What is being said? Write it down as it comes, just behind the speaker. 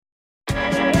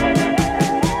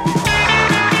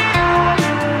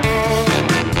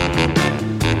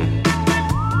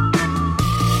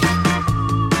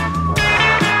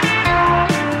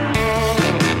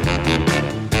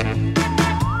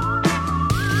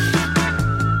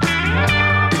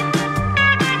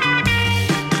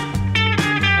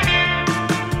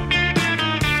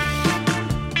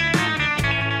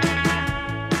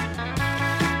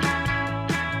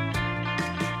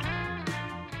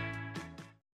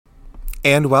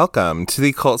And welcome to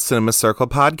the Cult Cinema Circle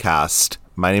podcast.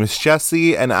 My name is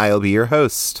Jesse, and I'll be your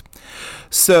host.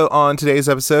 So on today's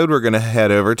episode, we're going to head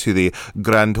over to the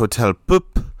Grand Hotel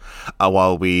Poop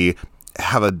while we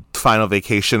have a final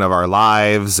vacation of our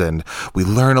lives, and we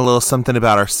learn a little something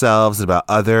about ourselves and about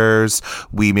others.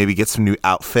 We maybe get some new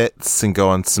outfits and go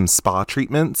on some spa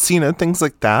treatments, things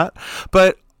like that.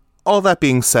 But all that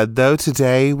being said, though,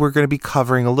 today we're going to be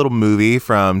covering a little movie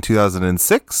from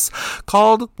 2006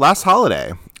 called Last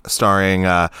Holiday, starring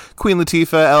Queen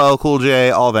Latifah, LL Cool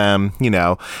J, all them,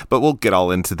 but we'll get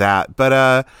all into that.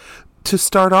 But to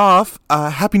start off,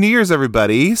 Happy New Year's,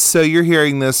 everybody. So you're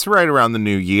hearing this right around the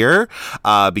new year,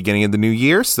 beginning of the new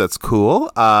year, so that's cool.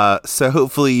 So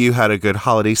hopefully you had a good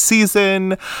holiday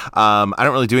season. I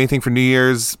don't really do anything for New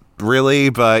Year's, really,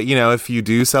 but if you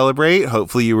do celebrate,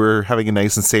 hopefully you were having a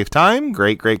nice and safe time.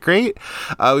 Great. We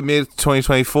made it to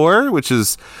 2024, which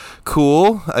is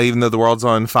cool, even though the world's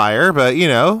on fire, but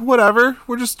whatever.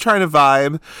 We're just trying to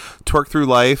vibe, twerk through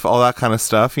life, all that kind of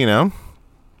stuff,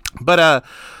 But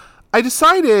I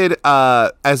decided,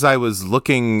 as I was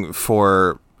looking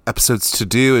for episodes to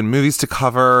do and movies to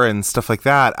cover and stuff like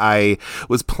that, I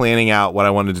was planning out what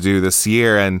I wanted to do this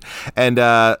year, and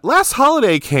Last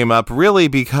Holiday came up really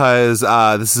because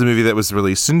this is a movie that was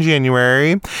released in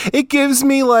January. It gives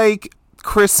me like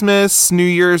Christmas, New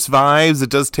Year's vibes. It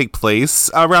does take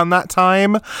place around that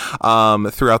time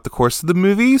throughout the course of the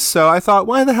movie, so I thought,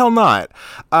 why the hell not?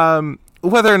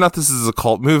 Whether or not this is a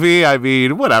cult movie, I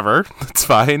mean, whatever. It's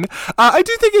fine. I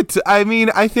do think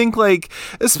I think, like,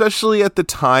 especially at the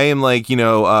time, like, Queen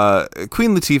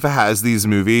Latifah has these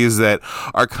movies that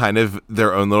are kind of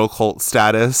their own little cult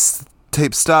status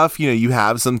type stuff. You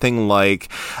have something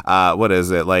like, what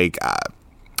is it? Like,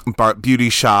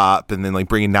 Beauty Shop, and then like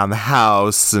Bringing Down the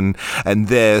House, and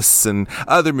this and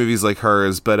other movies like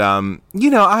hers. But I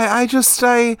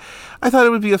thought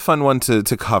it would be a fun one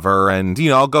to cover, and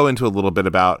I'll go into a little bit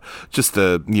about just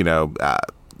the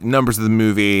numbers of the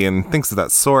movie and things of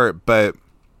that sort. But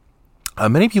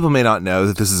many people may not know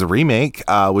that this is a remake,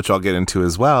 which I'll get into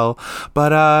as well.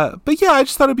 But yeah, I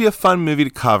just thought it'd be a fun movie to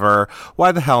cover.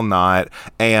 Why the hell not?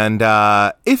 And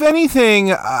if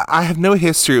anything, I have no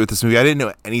history with this movie. I didn't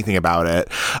know anything about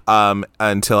it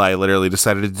until I literally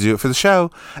decided to do it for the show.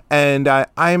 And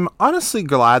I'm honestly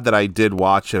glad that I did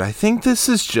watch it. I think this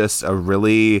is just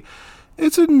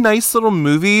it's a nice little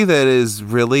movie that is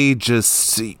really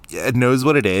just, it knows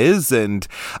what it is, and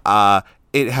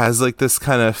it has like this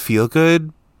kind of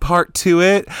feel-good part to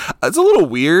it. It's a little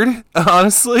weird,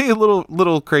 honestly, a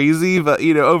little crazy, but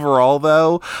overall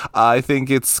though, I think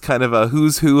it's kind of a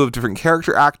who's who of different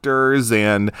character actors,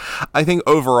 and I think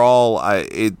overall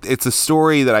it's a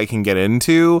story that I can get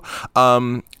into,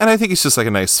 and I think it's just like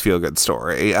a nice feel-good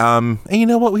story, and you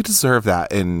know what, we deserve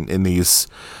that in these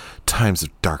times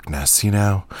of darkness,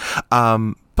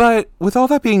 But with all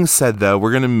that being said, though,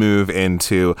 we're going to move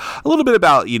into a little bit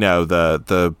about,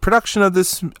 the production of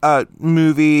this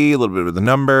movie, a little bit of the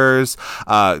numbers,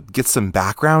 get some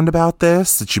background about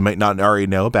this that you might not already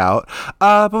know about.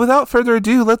 But without further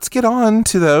ado, let's get on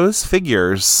to those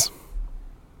figures.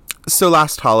 So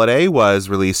Last Holiday was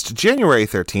released January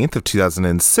 13th of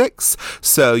 2006.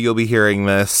 So you'll be hearing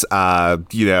this,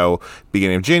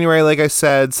 beginning of January, like I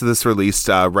said. So this released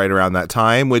right around that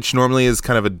time, which normally is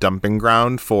kind of a dumping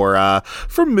ground for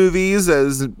movies,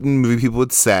 as movie people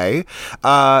would say.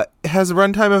 It has a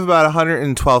runtime of about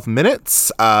 112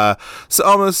 minutes. So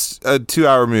almost a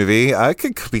 2-hour movie. It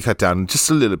could be cut down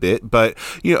just a little bit, but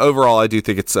overall, I do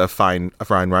think it's a fine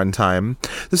runtime.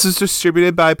 This is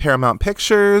distributed by Paramount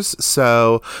Pictures.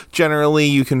 So generally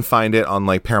you can find it on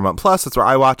like Paramount Plus. That's where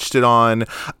I watched it on.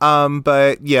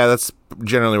 But yeah, that's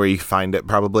generally where you find it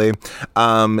probably,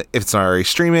 if it's not already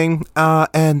streaming.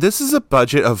 And this is a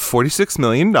budget of $46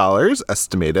 million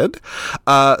estimated.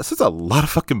 So it's a lot of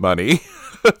fucking money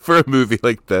for a movie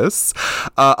like this.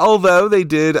 Although they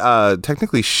did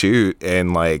technically shoot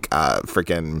in like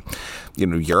freaking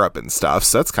Europe and stuff.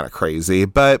 So that's kind of crazy.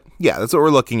 But yeah, that's what we're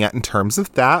looking at in terms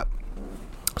of that.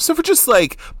 So for just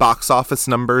like box office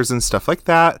numbers and stuff like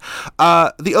that,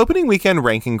 the opening weekend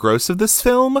ranking gross of this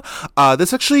film,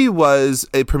 this actually it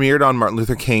premiered on Martin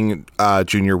Luther King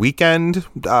Jr. weekend,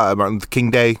 Martin Luther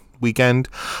King Day weekend.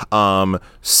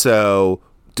 So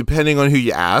depending on who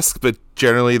you ask, but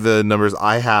generally the numbers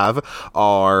I have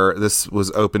are, this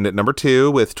was opened at number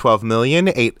 2 with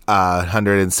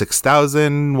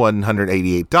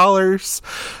 $12,806,188.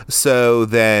 So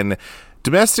then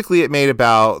Domestically, it made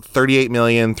about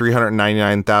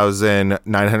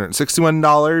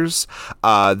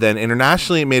 $38,399,961. Then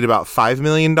internationally, it made about $5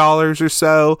 million or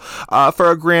so,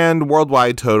 for a grand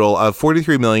worldwide total of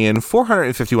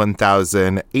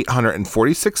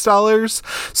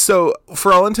 $43,451,846. So,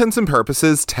 for all intents and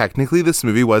purposes, technically, this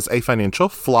movie was a financial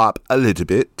flop a little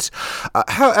bit.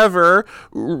 However,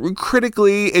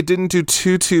 critically, it didn't do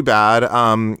too bad.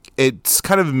 It's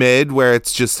kind of mid, where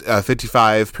it's just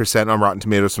 55% on Rotten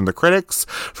Tomatoes from the critics,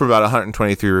 from about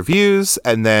 123 reviews,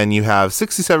 and then you have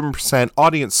 67%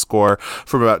 audience score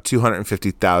from about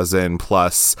 250,000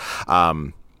 plus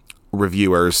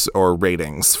reviewers or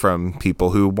ratings from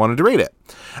people who wanted to rate it.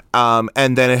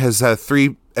 And then it has a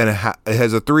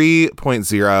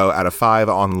 3.0 out of 5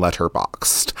 on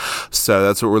Letterboxd. So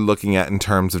that's what we're looking at in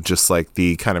terms of just like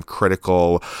the kind of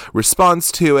critical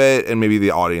response to it, and maybe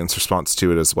the audience response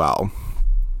to it as well.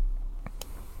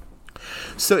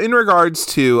 So in regards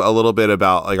to a little bit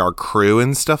about like our crew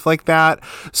and stuff like that,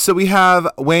 so we have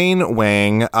Wayne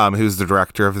Wang, who's the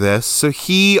director of this. So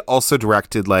he also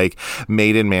directed like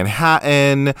Made in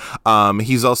Manhattan.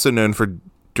 He's also known for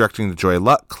directing the Joy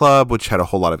Luck Club, which had a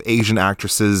whole lot of Asian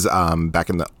actresses back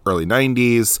in the early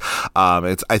 90s.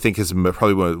 It's, I think, his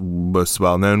probably one of the most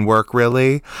well-known work,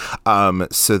 really.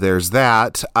 So there's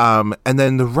that. And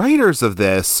then the writers of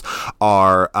this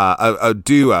are a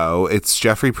duo. It's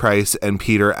Jeffrey Price and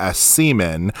Peter S.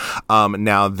 Seaman.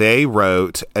 Now, they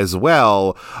wrote as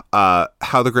well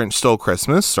How the Grinch Stole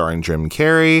Christmas, starring Jim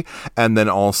Carrey, and then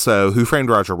also Who Framed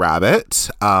Roger Rabbit.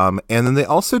 And then they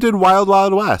also did Wild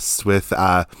Wild West with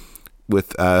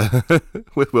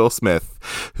Will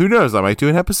Smith. Who knows? I might do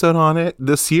an episode on it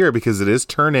this year because it is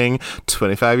turning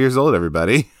 25 years old,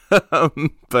 everybody.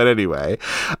 But anyway,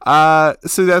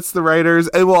 so that's the writers.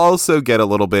 And we'll also get a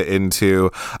little bit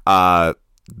into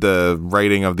the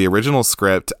writing of the original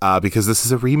script because this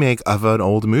is a remake of an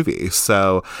old movie.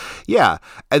 So yeah.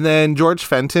 And then George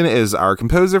Fenton is our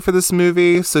composer for this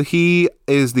movie. So he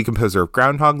is the composer of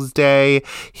Groundhog's Day.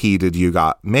 He did You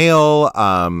Got Mail,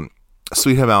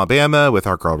 Sweet Home Alabama with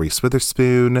our girl Reese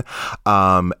Witherspoon,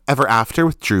 Ever After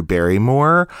with Drew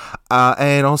Barrymore,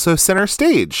 and also Center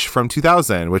Stage from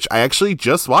 2000, which I actually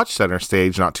just watched Center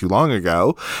Stage not too long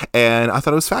ago, and I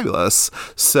thought it was fabulous.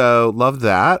 So loved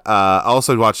that. I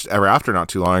also watched Ever After not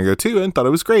too long ago too, and thought it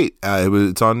was great.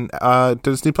 It's on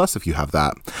Disney Plus if you have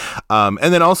that. And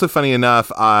then also, funny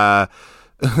enough, well,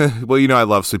 you know, I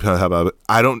love Sweet Home Alabama.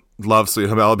 I don't love Sweet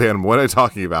Home Alabama. What am I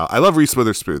talking about? I love Reese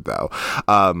Witherspoon, though.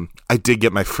 I did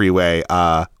get my Freeway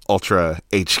Ultra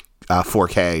H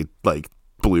 4K, like,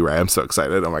 Blu-ray. I'm so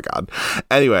excited. Oh, my God.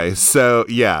 Anyway, so,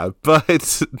 yeah.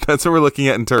 But that's what we're looking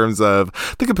at in terms of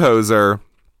the composer.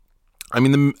 I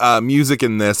mean, the music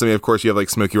in this, I mean, of course, you have, like,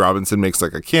 Smokey Robinson makes,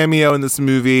 like, a cameo in this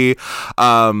movie.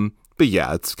 But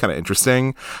yeah, it's kind of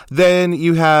interesting. Then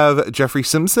you have Jeffrey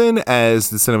Simpson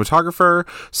as the cinematographer.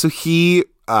 So he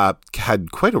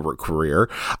had quite a career.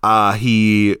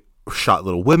 He shot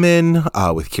Little Women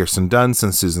with Kirsten Dunst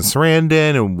and Susan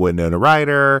Sarandon and Winona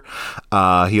Ryder.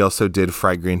 He also did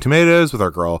Fried Green Tomatoes with our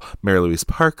girl Mary Louise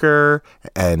Parker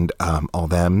and all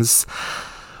thems.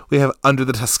 We have Under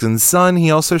the Tuscan Sun. He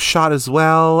also shot as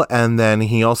well. And then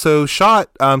he also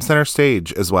shot Center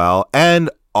Stage as well.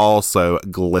 And also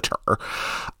Glitter.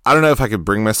 I don't know if I could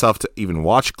bring myself to even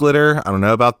watch Glitter. I don't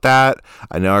know about that.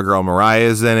 I know our girl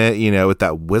Mariah's in it, you know, with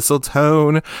that whistle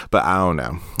tone, but I don't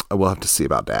know. We'll have to see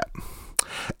about that.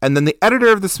 And then the editor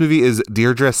of this movie is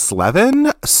Deirdre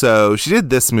Slevin. So she did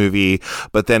this movie,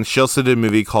 but then she also did a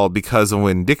movie called Because of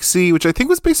Winn-Dixie, which I think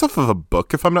was based off of a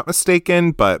book, if I'm not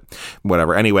mistaken, but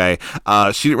whatever. Anyway,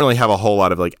 she didn't really have a whole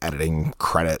lot of like editing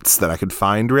credits that I could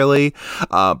find, really.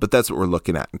 But that's what we're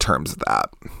looking at in terms of that.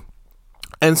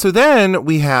 And so then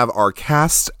we have our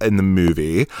cast in the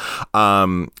movie.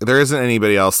 There isn't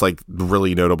anybody else like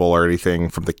really notable or anything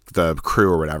from the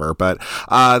crew or whatever, but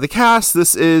the cast,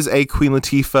 this is a Queen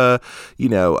Latifah, you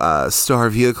know, star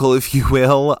vehicle, if you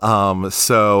will.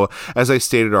 So as I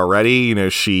stated already, you know,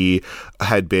 she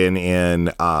had been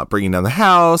in Bringing Down the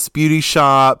House, Beauty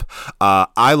Shop.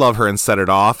 I love her in Set It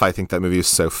Off. I think that movie is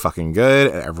so fucking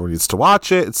good, and everyone needs to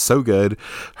watch it. It's so good.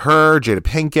 Her, Jada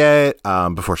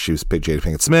Pinkett, before she was Big Jada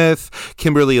Pinkett Smith,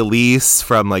 Kimberly Elise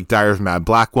from like Diary of a Mad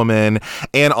Black Woman,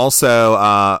 and also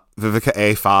Vivica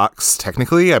A. Fox,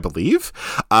 technically, I believe.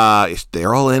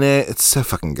 They're all in it. It's so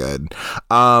fucking good.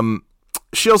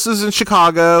 She also is in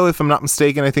Chicago, if I'm not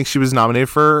mistaken. I think she was nominated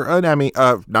for an Emmy,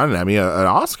 not an Emmy, an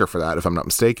Oscar for that, if I'm not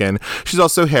mistaken. She's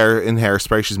also in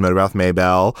Hairspray. She's Motormouth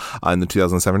Maybelle in the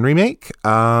 2007 remake.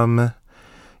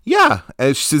 Yeah,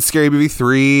 and she did Scary Movie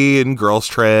 3 and Girls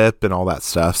Trip and all that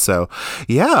stuff. So,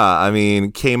 yeah, I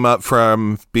mean, came up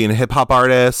from being a hip-hop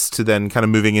artist to then kind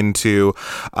of moving into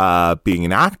being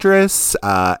an actress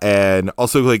and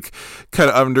also, like, kind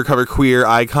of undercover queer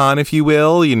icon, if you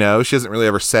will. You know, she hasn't really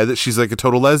ever said that she's, like, a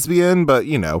total lesbian, but,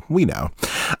 you know, we know.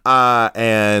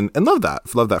 And love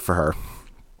that. Love that for her.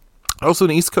 Also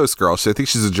an East Coast girl. I think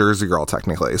she's a Jersey girl,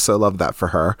 technically. So love that for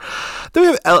her. Then we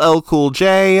have LL Cool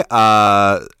J.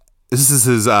 This is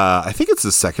his, I think it's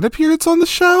his second appearance on the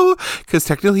show, because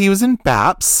technically he was in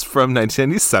Baps from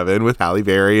 1997 with Halle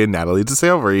Berry and Natalie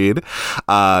Desselle-Reid.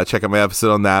 Check out my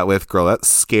episode on that with Girl That's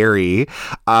Scary.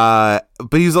 But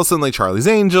he's also in, like, Charlie's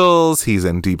Angels. He's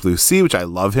in Deep Blue Sea, which I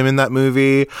love him in that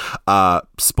movie.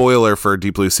 Spoiler for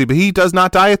Deep Blue Sea, but he does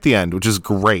not die at the end, which is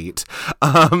great.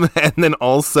 And then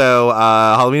also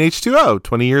Halloween H2O,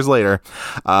 20 years later.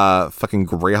 Fucking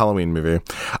great Halloween movie.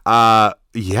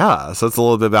 Yeah, so that's a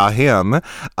little bit about him.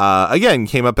 Again,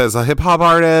 came up as a hip-hop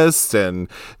artist and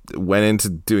went into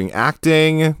doing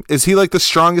acting. Is he, like, the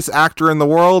strongest actor in the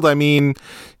world? I mean,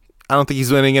 I don't think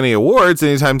he's winning any awards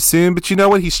anytime soon, but you know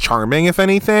what? He's charming, if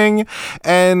anything.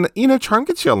 And, you know, charm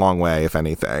gets you a long way, if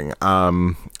anything.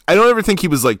 I don't ever think he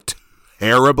was, like,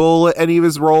 terrible at any of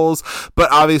his roles,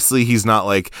 but obviously he's not,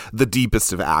 like, the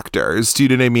deepest of actors. Do you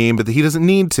know what I mean? But he doesn't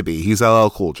need to be. He's LL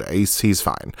Cool J. He's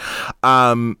fine.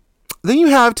 Then you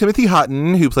have Timothy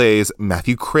Hutton, who plays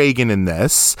Matthew Cragen in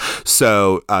this.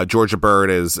 So Georgia Bird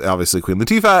is obviously Queen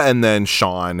Latifah, and then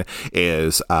Sean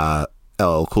is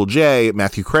LL Cool J.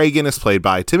 Matthew Cragen is played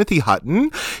by Timothy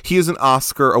Hutton. He is an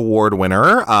Oscar Award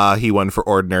winner. He won for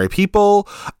Ordinary People.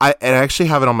 I actually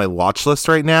have it on my watch list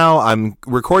right now. I'm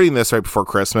recording this right before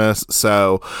Christmas,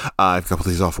 so I have a couple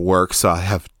days off work, so I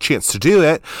have a chance to do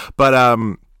it. But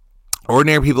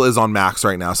Ordinary People is on Max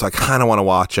right now, so I kind of want to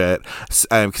watch it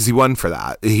because he won for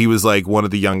that. He was, like, one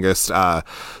of the youngest.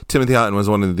 Timothy Hutton was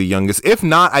one of the youngest, if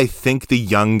not, I think the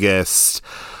youngest,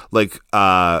 like,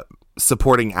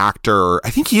 supporting actor. I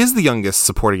think he is the youngest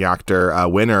supporting actor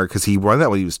winner because he won that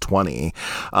when he was 20.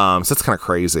 So that's kind of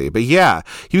crazy. But yeah,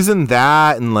 he was in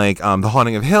that and, like, The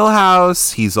Haunting of Hill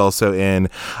House. He's also in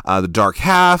The Dark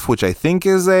Half, which I think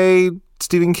is a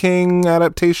Stephen King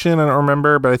adaptation. I don't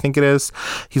remember, but I think it is.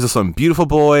 He's also in Beautiful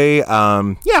Boy.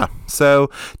 Yeah, so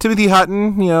Timothy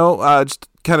Hutton, you know, just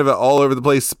kind of an all over the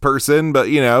place person, but,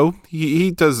 you know,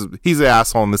 he's an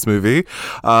asshole in this movie.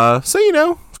 So, you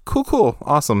know, cool,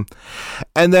 awesome.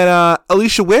 And then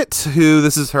Alicia Witt, who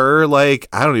this is her, like,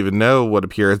 I don't even know what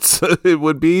appearance it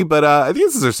would be, but I think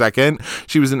this is her second.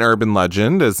 She was in Urban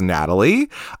Legend as Natalie,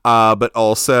 but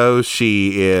also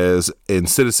she is in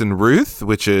Citizen Ruth,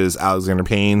 which is Alexander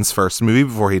Payne's first movie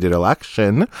before he did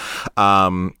Election.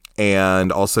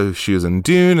 And also she was in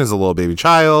Dune as a little baby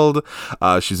child.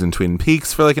 She's in Twin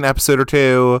Peaks for, like, an episode or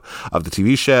two of the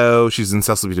TV show. She's in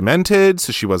Cecil B. Demented,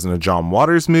 so she was in a John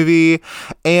Waters movie.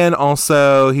 And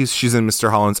also she's in Mr.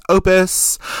 Holland's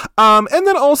Opus. And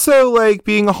then also, like,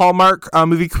 being a Hallmark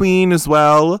movie queen as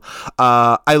well.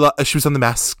 She was on The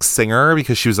Masked Singer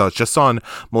because she was just on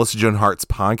Melissa Joan Hart's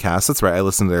podcast. That's right, I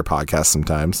listen to their podcast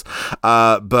sometimes.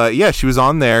 But yeah, she was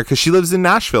on there because she lives in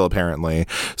Nashville apparently.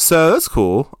 So that's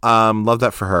cool. Love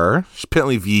that for her. She's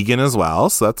apparently vegan as well,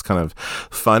 so that's kind of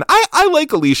fun. I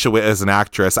like Alicia Witt as an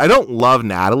actress. I don't love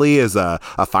Natalie as a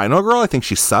final girl. I think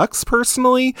she sucks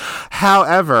personally.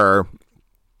 However,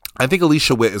 I think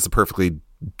Alicia Witt is a perfectly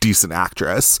decent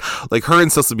actress. Like, her in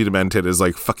Cecil B. Demented is,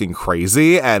 like, fucking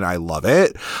crazy, and I love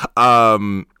it.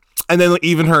 And then, like,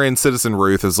 even her in Citizen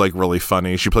Ruth is, like, really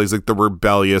funny. She plays, like, the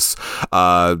rebellious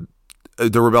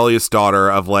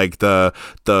daughter of, like, the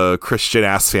Christian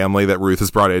ass family that Ruth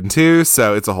is brought into.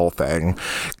 So it's a whole thing.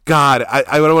 God, I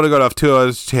don't want to go off too much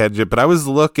of a tangent, but I was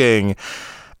looking,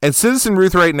 and Citizen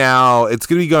Ruth right now, it's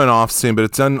going to be going off soon, but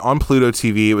it's on Pluto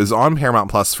TV. It was on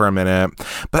Paramount Plus for a minute,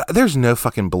 but there's no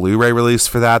fucking Blu-ray release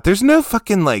for that. There's no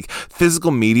fucking, like, physical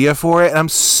media for it, and I'm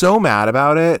so mad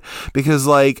about it because,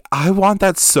 like, I want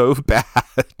that so bad.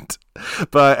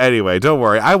 But anyway, don't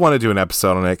worry. I want to do an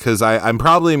episode on it because I'm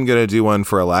probably going to do one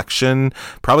for Election,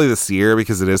 probably this year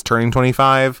because it is turning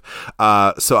 25.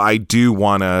 So I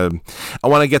want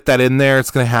to get that in there.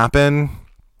 It's going to happen.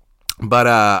 But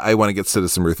I want to get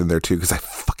Citizen Ruth in there too because I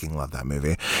fucking love that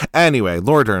movie. Anyway,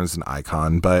 Laura Dern's an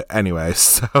icon. But anyway,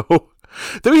 so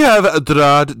then we have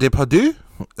Gerard Depardieu.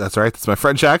 That's right. That's my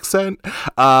French accent.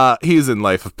 He's in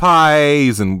Life of Pi.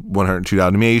 He's in 102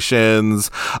 Dalmatians.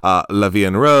 La Vie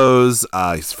en Rose.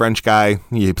 He's a French guy.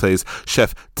 He plays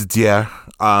Chef Didier.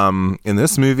 In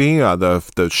this movie,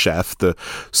 the chef, the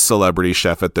celebrity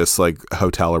chef at this like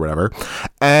hotel or whatever.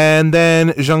 And then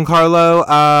Giancarlo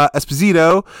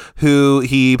Esposito, who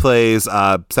he plays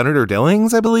Senator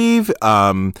Dillings, I believe.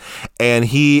 And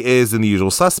he is in The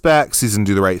Usual Suspects. He's in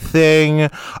Do the Right Thing.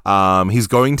 He's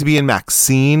going to be in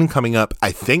Maxine coming up,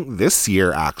 I think, this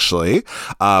year, actually,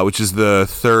 which is the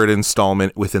third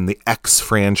installment within the X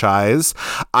franchise.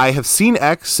 I have seen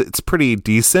X. It's pretty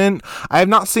decent. I have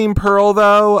not seen Pearl,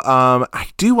 though. I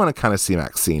do want to kind of see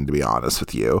Maxine, to be honest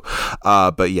with you.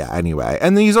 But yeah, anyway.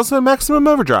 And then he's also in Maximum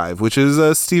Overdrive, which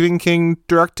is Stephen King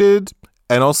directed,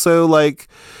 and also, like,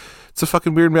 it's a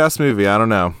fucking weird ass movie. I don't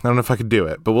know if I could do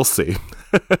it, but we'll see.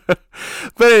 But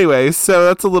anyway, so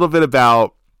that's a little bit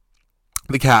about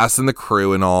the cast and the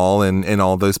crew and all, and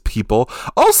all those people.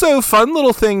 Also, fun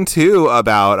little thing too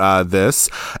about this,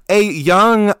 a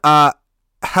young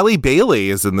Halle Bailey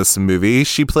is in this movie.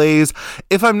 She plays,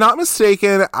 if I'm not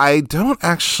mistaken, I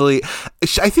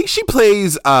think she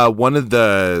plays one of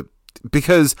the,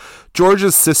 because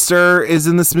George's sister is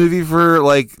in this movie for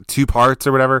like 2 parts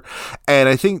or whatever, and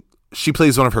I think she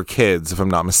plays one of her kids, if I'm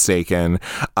not mistaken,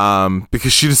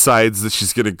 because she decides that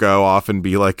she's going to go off and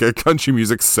be like a country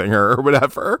music singer or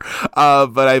whatever.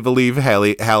 But I believe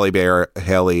Halle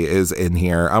is in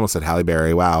here. I almost said Halle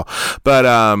Berry. Wow. But,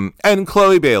 and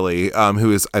Chloe Bailey,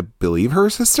 who is, I believe, her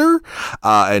sister,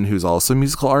 and who's also a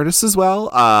musical artist as well.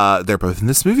 They're both in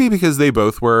this movie because they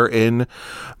both were in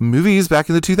movies back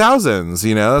in the 2000s.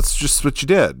 You know, that's just what you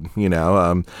did, you know,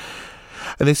 and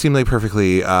they seem like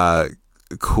perfectly,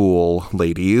 cool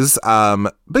ladies.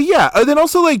 But yeah, and then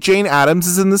also like Jane Addams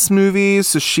is in this movie,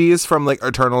 so she is from like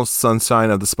Eternal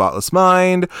Sunshine of the Spotless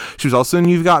Mind. She was also in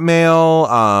You've Got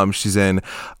Mail. She's in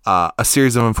A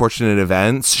Series of Unfortunate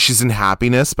Events. She's in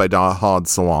Happiness by Dawn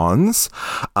Salons.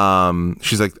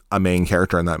 She's like a main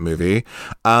character in that movie.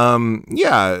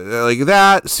 Yeah, like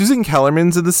that. Susan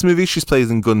Kellerman's in this movie. She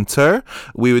plays in Gunther.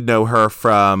 We would know her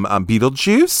from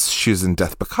Beetlejuice. She's in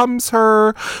Death Becomes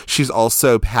Her. She's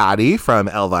also Patty from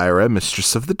Elvira,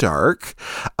 Mistress of the Dark.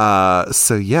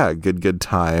 So yeah, good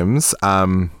times.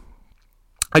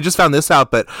 I just found this out,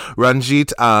 but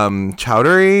Ranjit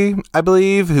Chowdhury, I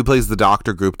believe, who plays the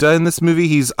Dr. Gupta in this movie,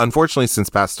 he's unfortunately since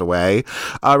passed away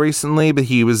recently, but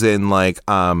he was in like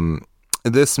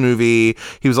this movie.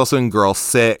 He was also in Girl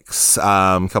 6,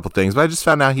 a couple things, but I just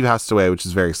found out he passed away, which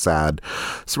is very sad.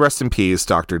 So rest in peace,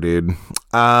 Dr. Dude.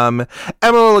 Emma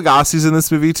Lagasse's in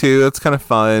this movie too. That's kind of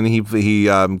fun. He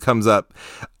comes up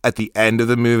at the end of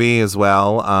the movie as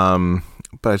well.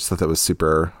 But I just thought that was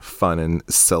super fun and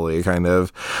silly, kind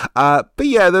of. But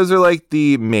yeah, those are like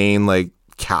the main like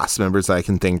cast members I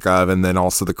can think of, and then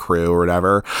also the crew or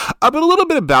whatever. But a little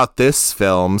bit about this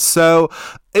film. So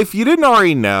if you didn't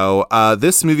already know,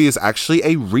 this movie is actually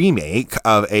a remake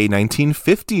of a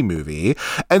 1950 movie.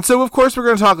 And so, of course, we're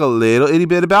going to talk a little itty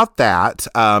bit about that,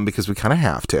 because we kind of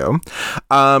have to.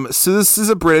 So this is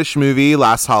a British movie,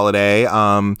 Last Holiday.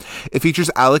 It features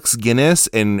Alex Guinness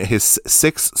in his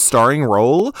 6th starring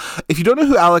role. If you don't know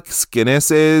who Alex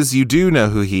Guinness is, you do know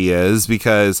who he is,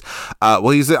 because, well,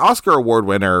 he's an Oscar Award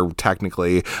winner,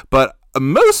 technically, but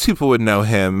most people would know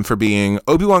him for being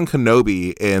Obi-Wan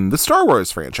Kenobi in the Star Wars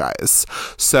franchise.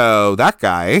 So that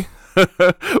guy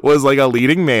was like a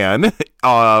leading man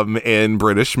in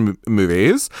British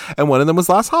movies, and one of them was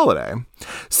Last Holiday.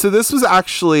 So this was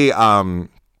actually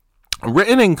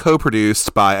written and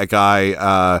co-produced by a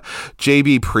guy,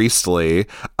 J.B. Priestley,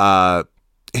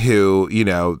 who, you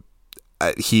know,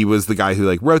 he was the guy who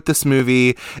like wrote this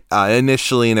movie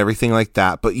initially and everything like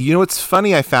that. But you know what's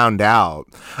funny, I found out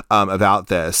about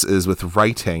this is with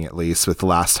writing, at least with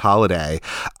Last Holiday.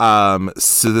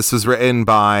 So this was written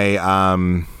by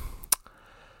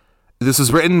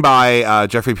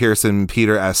Jeffrey Pierce and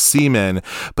Peter S. Seaman,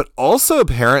 but also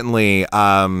apparently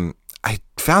I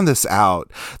found this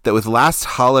out that with Last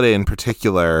Holiday in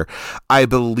particular, I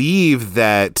believe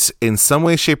that in some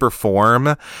way, shape, or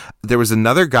form, there was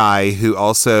another guy who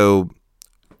also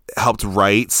helped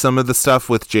write some of the stuff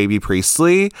with J.B.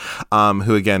 Priestley,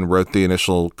 who again wrote the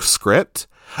initial script.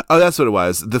 Oh, that's what it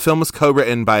was. The film was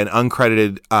co-written by an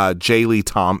uncredited J. Lee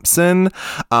Thompson.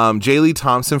 J. Lee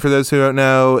Thompson, for those who don't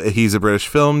know, he's a British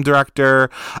film director.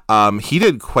 He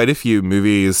did quite a few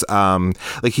movies.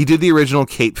 Like he did the original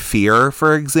Cape Fear,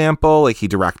 for example. Like he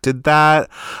directed that.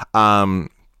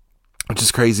 Which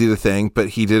is crazy to think, but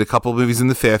he did a couple movies in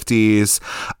the 50s.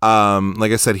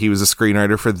 Like I said, he was a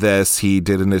screenwriter for this. He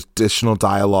did an additional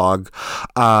dialogue.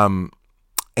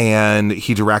 and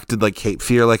he directed like Cape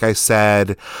Fear, like I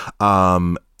said.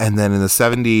 And then in the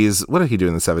 70s, what did he do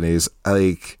in the 70s?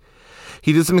 Like,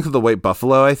 he did something called The White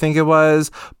Buffalo, I think it was.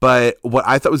 But what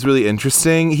I thought was really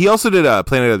interesting, he also did a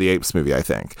Planet of the Apes movie, I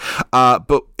think.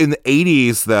 But in the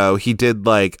 80s, though, he did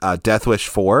like Death Wish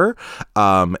 4.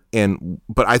 But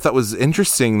I thought was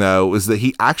interesting, though, was that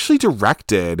he actually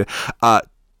directed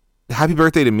Happy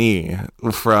Birthday to Me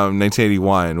from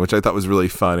 1981, which I thought was really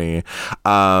funny.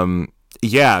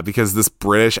 Yeah, because this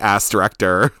British ass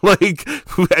director, like,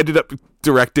 who ended up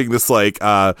directing this, like,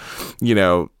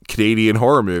 Canadian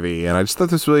horror movie. And I just thought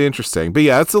this was really interesting. But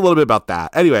yeah, that's a little bit about that.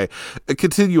 Anyway,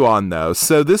 continue on, though.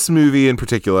 So this movie in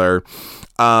particular,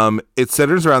 it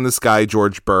centers around this guy,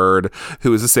 George Bird,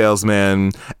 who is a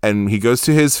salesman, and he goes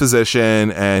to his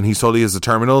physician, and he's told he has a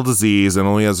terminal disease and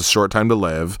only has a short time to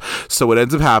live. So what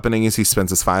ends up happening is he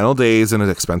spends his final days in an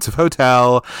expensive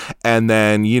hotel, and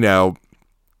then,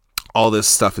 all this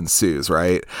stuff ensues,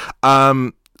 right?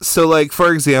 So, like,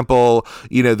 for example,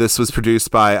 this was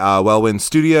produced by Wellwind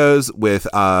Studios with,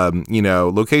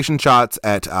 location shots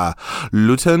at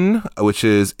Luton, which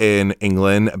is in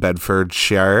England,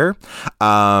 Bedfordshire.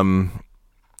 And,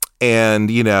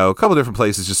 a couple different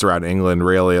places just around England,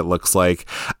 really, it looks like.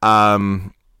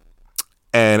 And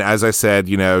as I said,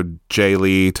 J.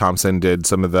 Lee Thompson did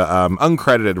some of the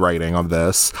uncredited writing of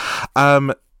this.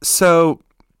 So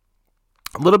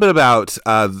a little bit about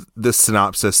this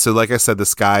synopsis. So like I said,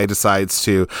 this guy decides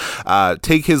to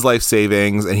take his life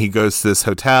savings and he goes to this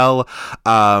hotel.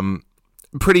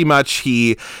 Pretty much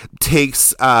he takes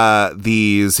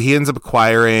he ends up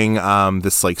acquiring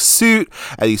this like suit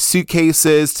and these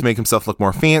suitcases to make himself look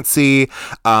more fancy.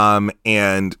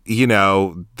 And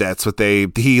that's what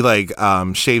he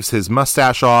shaves his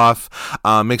mustache off,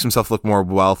 makes himself look more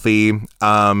wealthy.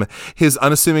 His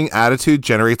unassuming attitude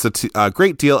generates a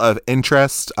great deal of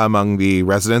interest among the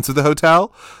residents of the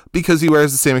hotel, because he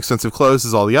wears the same expensive clothes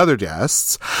as all the other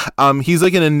guests. He's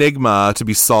like an enigma to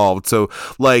be solved. So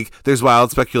like there's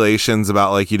wild speculations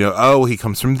about like, he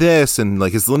comes from this and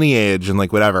like his lineage and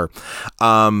like whatever.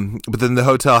 But then the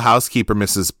hotel housekeeper,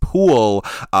 Mrs. Poole,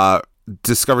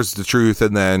 discovers the truth.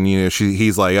 And then,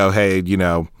 he's like, oh, hey,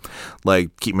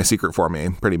 like keep my secret for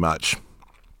me, pretty much.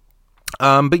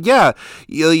 But yeah,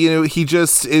 he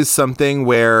just is something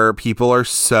where people are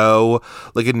so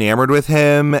like enamored with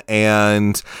him,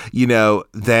 and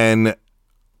then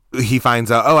he finds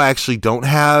out, I actually don't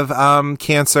have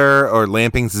cancer, or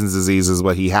Lampington's disease is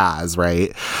what he has,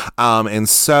 right? And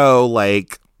so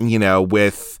like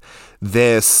with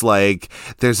this, like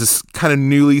there's this kind of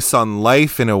new lease on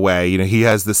life in a way. He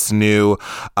has this new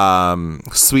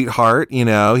sweetheart, he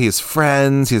has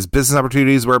friends, he has business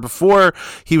opportunities, where before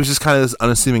he was just kind of this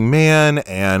unassuming man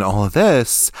and all of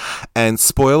this. And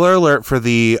spoiler alert for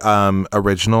the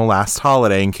original Last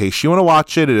Holiday, in case you want to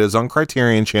watch it, it is on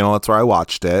Criterion Channel, that's where I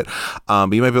watched it,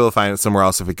 but you might be able to find it somewhere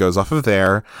else if it goes off of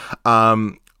there.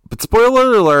 But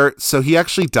spoiler alert, so he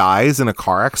actually dies in a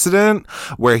car accident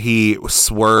where he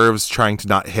swerves trying to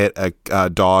not hit a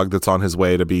dog that's on his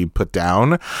way to be put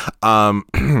down.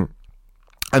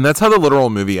 And that's how the literal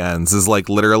movie ends, is like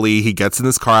literally he gets in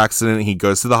this car accident, he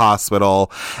goes to the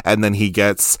hospital, and then he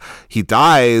dies,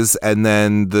 and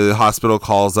then the hospital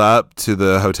calls up to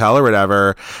the hotel or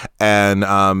whatever, and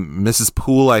Mrs.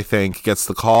 Poole, I think, gets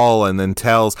the call and then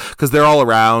tells, because they're all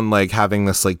around like having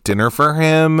this like dinner for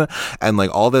him and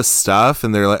like all this stuff,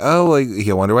 and they're like, oh, like,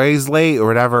 I wonder why he's late or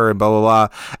whatever, and blah blah blah.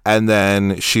 And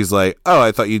then she's like, oh,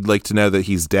 I thought you'd like to know that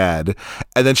he's dead.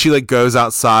 And then she like goes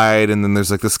outside, and then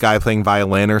there's like this guy playing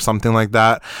violin or something like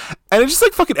that, and it just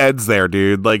like fucking ends there,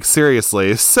 dude, like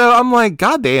seriously. So I'm like,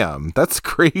 goddamn, that's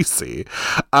crazy.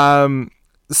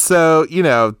 So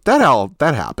that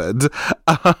happened.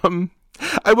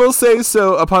 I will say,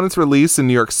 so upon its release in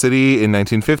New York City in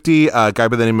 1950, a guy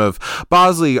by the name of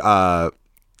Bosley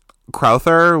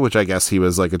Crowther, which I guess he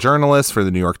was like a journalist for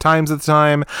the New York Times at the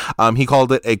time, he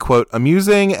called it a, quote,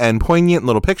 amusing and poignant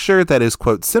little picture that is,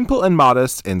 quote, simple and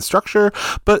modest in structure,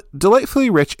 but delightfully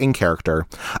rich in character.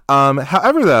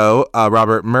 However, though,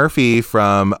 Robert Murphy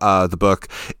from the book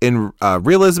In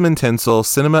Realism and Tinsel,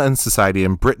 Cinema and Society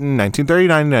in Britain,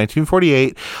 1939 to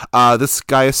 1948, this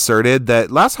guy asserted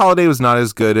that Last Holiday was not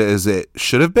as good as it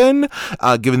should have been,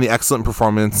 given the excellent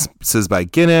performances by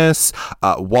Guinness,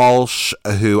 Walsh,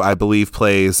 who I believe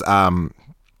plays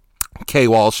Kay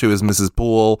Walsh, who is Mrs.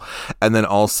 Poole, and then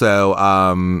also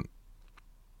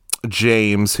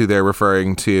James, who they're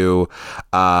referring to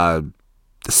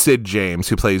Sid James,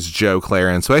 who plays Joe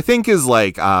Clarence, who I think is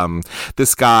like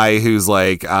this guy who's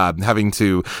like having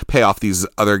to pay off these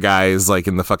other guys like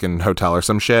in the fucking hotel or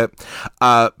some shit.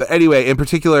 But anyway, in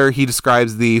particular, he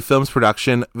describes the film's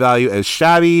production value as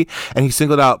shabby, and he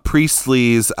singled out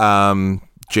Priestley's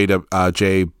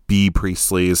J.B.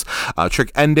 Priestley's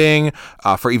trick ending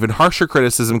for even harsher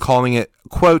criticism, calling it,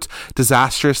 quote,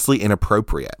 disastrously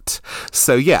inappropriate.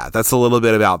 So yeah, that's a little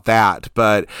bit about that.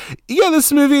 But yeah,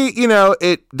 this movie,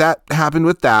 that happened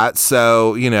with that.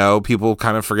 So, people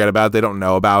kind of forget about it. They don't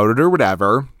know about it or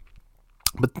whatever.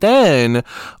 But then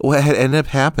what had ended up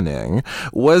happening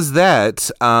was that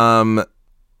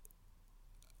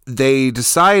they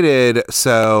decided,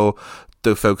 so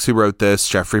the folks who wrote this,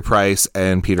 Jeffrey Price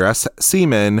and Peter S.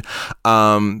 Seaman,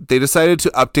 they decided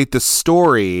to update the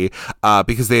story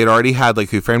because they had already had like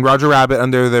Who Framed Roger Rabbit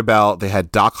under their belt. They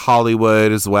had Doc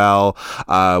Hollywood as well,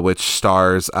 which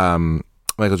stars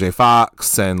Michael J.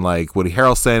 Fox and like Woody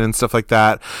Harrelson and stuff like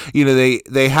that.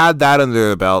 They had that under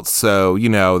their belt. So,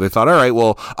 they thought, all right,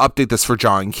 we'll update this for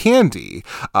John Candy,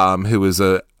 who was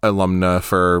a alumna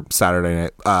for Saturday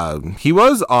Night. He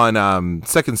was on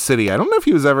Second City. I don't know if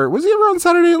was he ever on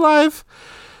Saturday Night Live?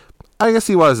 I guess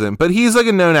he wasn't, but he's like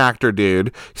a known actor,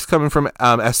 dude. He's coming from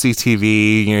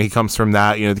SCTV. He comes from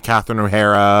that, the Catherine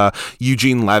O'Hara,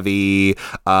 Eugene Levy,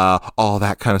 all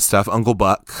that kind of stuff. Uncle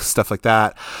Buck, stuff like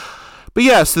that. But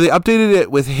yeah, so they updated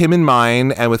it with him in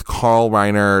mind and with Carl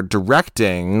Reiner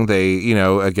directing. They,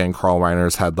 again, Carl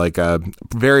Reiner's had like a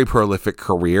very prolific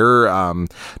career,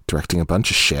 directing a bunch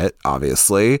of shit,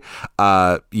 obviously.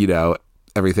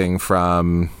 Everything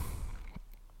from,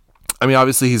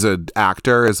 obviously he's an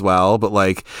actor as well, but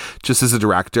like just as a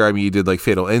director, he did like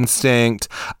Fatal Instinct.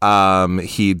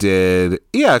 He did,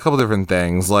 a couple different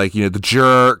things like, The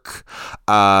Jerk.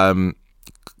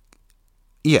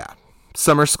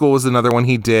 Summer School was another one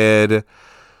he did.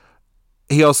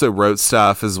 He also wrote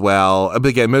stuff as well. But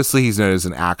again, mostly he's known as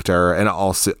an actor, and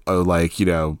also like,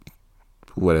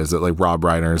 what is it? Like Rob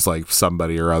Reiner's like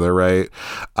somebody or other, right?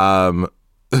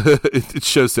 It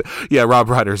shows that, Rob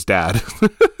Reiner's dad.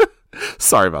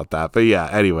 Sorry about that. But yeah,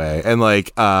 anyway. And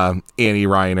like Annie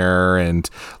Reiner and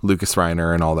Lucas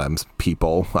Reiner and all them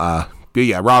people. But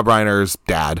yeah, Rob Reiner's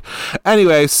dad.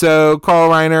 Anyway, so Carl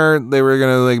Reiner, they were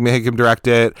gonna like make him direct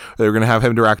it. They were gonna have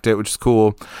him direct it, which is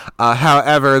cool.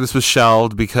 However, this was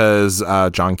shelved because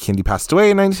John Candy passed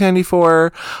away in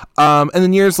 1994. And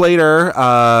then years later,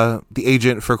 the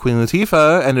agent for Queen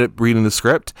Latifah ended up reading the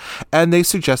script, and they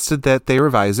suggested that they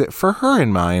revise it for her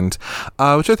in mind,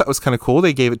 which I thought was kind of cool.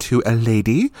 They gave it to a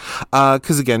lady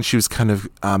because again, she was kind of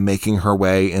making her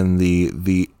way in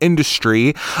the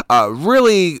industry,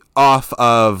 really off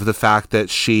of the fact that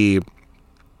she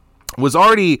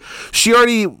already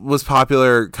was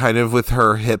popular kind of with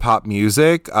her hip hop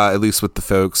music, at least with the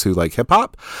folks who like hip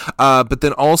hop, but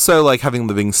then also like having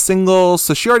Living Single.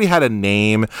 So she already had a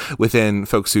name within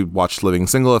folks who watched Living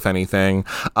Single, if anything.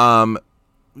 But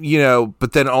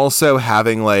then also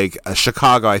having like a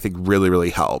Chicago, I think really, really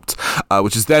helped,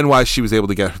 which is then why she was able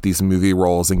to get these movie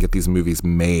roles and get these movies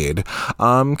made,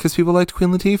 because people liked Queen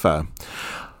Latifah.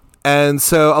 And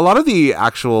so a lot of the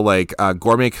actual like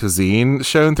gourmet cuisine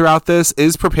shown throughout this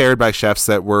is prepared by chefs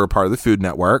that were part of the Food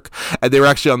Network, and they were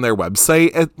actually on their website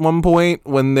at one point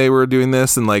when they were doing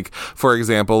this. And like, for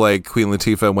example, like Queen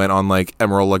Latifah went on like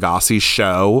Emeril Lagasse's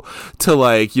show to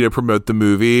like, promote the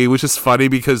movie, which is funny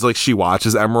because like she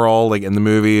watches Emeril like in the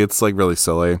movie. It's like really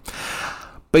silly.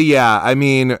 But yeah,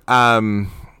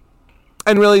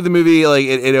 and really the movie, like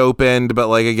it opened, but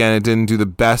like, again, it didn't do the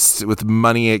best with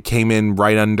money. It came in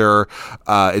right under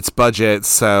its budget.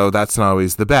 So that's not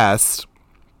always the best.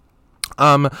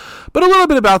 But a little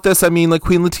bit about this. Like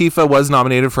Queen Latifah was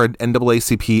nominated for an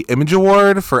NAACP Image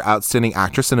Award for Outstanding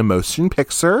Actress in a Motion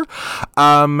Picture.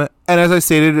 And as I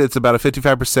stated, it's about a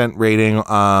 55% rating,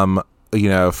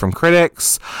 from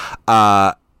critics.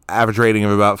 Average rating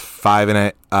of about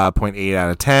 5.8 out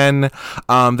of 10.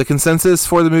 The consensus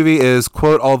for the movie is,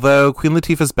 quote, although Queen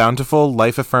Latifah's bountiful,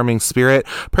 life-affirming spirit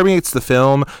permeates the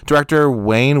film, director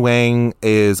Wayne Wang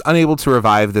is unable to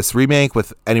revive this remake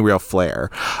with any real flair.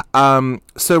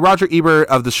 So Roger Ebert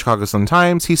of the Chicago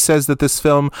Sun-Times, he says that this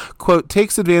film, quote,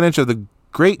 takes advantage of the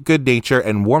great good nature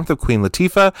and warmth of Queen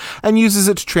Latifah and uses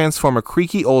it to transform a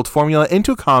creaky old formula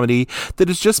into a comedy that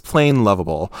is just plain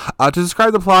lovable. To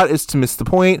describe the plot is to miss the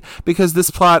point, because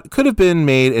this plot could have been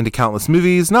made into countless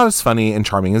movies, not as funny and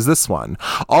charming as this one.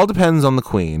 All depends on the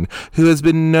Queen, who has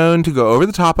been known to go over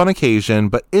the top on occasion,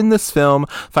 but in this film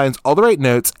finds all the right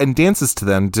notes and dances to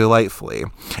them delightfully.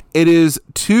 It is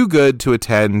too good to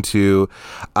attend to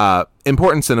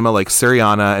important cinema like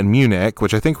Syriana and Munich,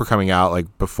 which I think were coming out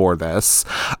like before this.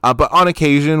 But on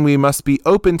occasion, we must be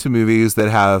open to movies that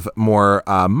have more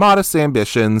modest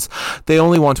ambitions. They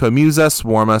only want to amuse us,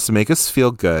 warm us, and make us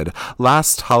feel good.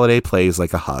 Last Holiday plays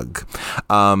like a hug.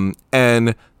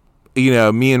 And you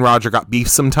know, me and Roger got beef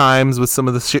sometimes with some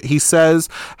of the shit he says.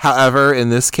 However, in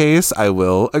this case, I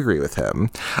will agree with him.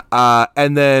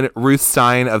 And then Ruth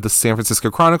Stein of the San Francisco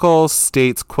Chronicle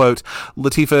states, quote,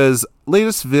 Latifah's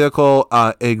latest vehicle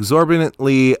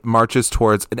exorbitantly marches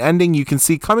towards an ending you can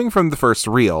see coming from the first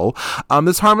reel.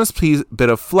 This harmless bit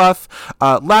of fluff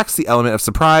lacks the element of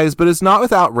surprise, but is not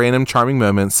without random charming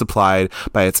moments supplied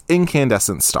by its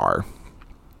incandescent star.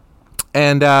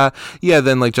 And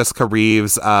then like Jessica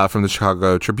Reeves from the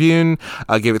Chicago Tribune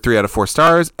gave it 3 out of 4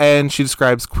 stars, and she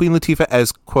describes Queen Latifah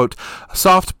as, quote,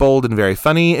 soft, bold, and very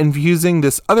funny, infusing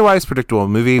this otherwise predictable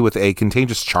movie with a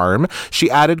contagious charm.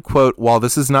 She added, quote, while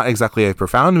this is not exactly a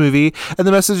profound movie and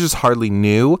the message is hardly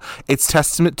new, it's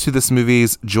testament to this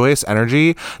movie's joyous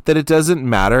energy that it doesn't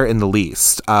matter in the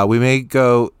least.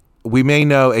 We may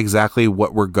know exactly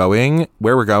where we're going,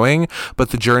 but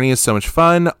the journey is so much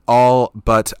fun. All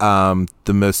but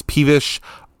the most peevish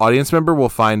audience member will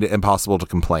find it impossible to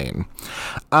complain.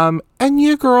 And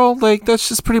yeah, girl, like that's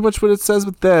just pretty much what it says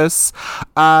with this.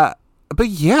 But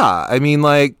yeah, I mean,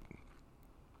 like,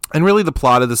 and really the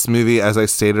plot of this movie, as I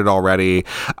stated already,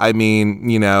 I mean,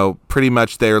 you know, pretty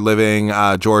much they're living,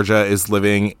 Georgia is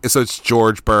living, so it's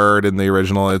George Bird in the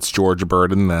original, it's Georgia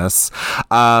Bird in this.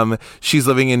 She's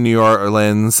living in New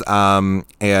Orleans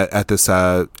at this,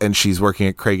 and she's working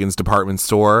at Cragen's department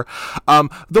store.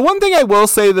 The one thing I will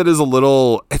say that is a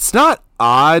little, it's not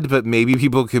odd, but maybe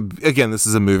people could, again, this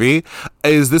is a movie,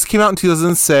 is this came out in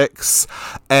 2006,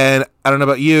 and I don't know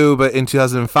about you, but in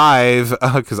 2005,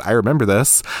 because I remember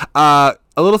this, a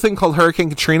little thing called Hurricane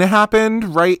Katrina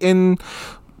happened right in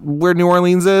where New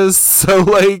Orleans is. So,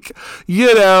 like,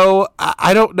 you know,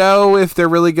 I don't know if they're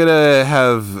really gonna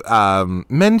have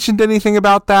mentioned anything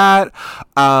about that,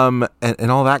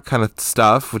 and all that kind of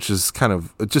stuff, which is kind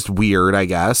of just weird, I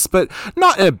guess, but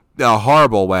not in a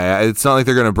horrible way. It's not like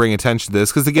they're gonna bring attention to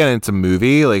this, because again, it's a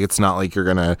movie. Like, it's not like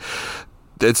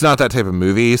it's not that type of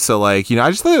movie. So, like, you know,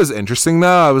 I just thought it was interesting,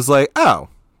 though. I was like, oh,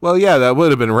 well, yeah, that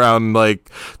would have been around,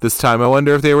 like, this time. I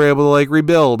wonder if they were able to, like,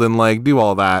 rebuild and, like, do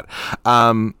all that.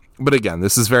 But again,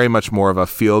 this is very much more of a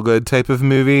feel-good type of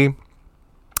movie.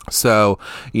 So,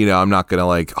 you know, I'm not going to,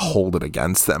 like, hold it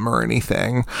against them or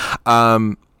anything.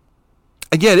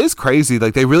 Again, it is crazy.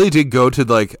 Like, they really did go to,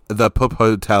 like, the Pup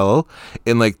Hotel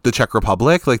in, like, the Czech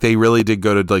Republic. Like, they really did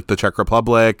go to, like, the Czech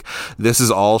Republic. This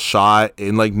is all shot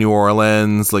in, like, New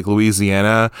Orleans, like,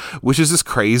 Louisiana, which is just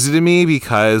crazy to me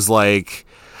because, like,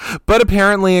 but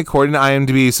apparently, according to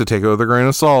IMDb, so take it with a grain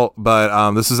of salt,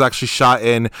 but this was actually shot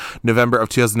in November of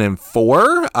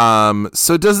 2004.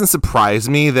 So it doesn't surprise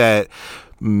me that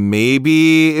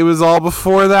maybe it was all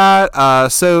before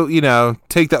that. So, you know,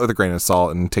 take that with a grain of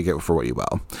salt and take it for what you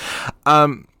will.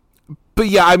 But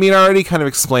yeah, I mean, I already kind of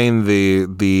explained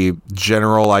the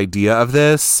general idea of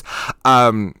this.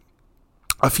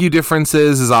 A few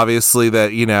differences is obviously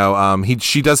that, you know,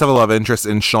 she does have a love interest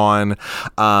in Sean,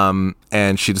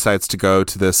 and she decides to go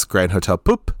to this Grand Hotel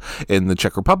Pup in the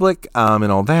Czech Republic,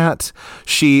 and all that.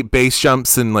 She base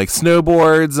jumps and, like,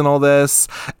 snowboards and all this,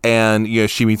 and, you know,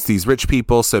 she meets these rich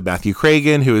people. So Matthew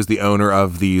Cragen, who is the owner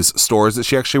of these stores that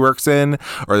she actually works in,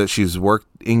 or that she's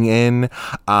working in,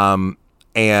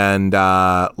 and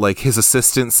like his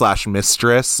assistant /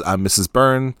 mistress, Mrs.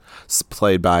 Byrne,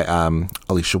 played by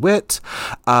Alicia Witt.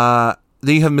 Then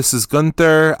you have Mrs.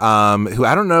 Gunther, who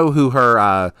I don't know who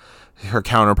her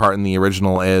counterpart in the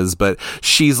original is, but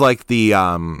she's like the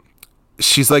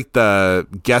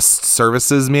guest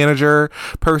services manager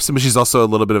person, but she's also a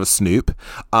little bit of a snoop.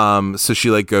 So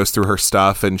she, like, goes through her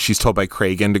stuff, and she's told by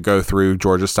Cragen to go through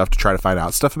Georgia's stuff to try to find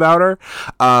out stuff about her.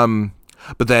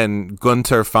 But then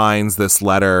Gunter finds this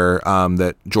letter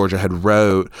that Georgia had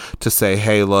wrote to say,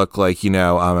 hey, look, like, you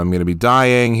know, I'm going to be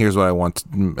dying. Here's what I want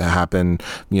to happen,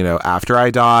 you know, after I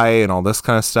die and all this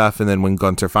kind of stuff. And then when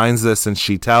Gunter finds this and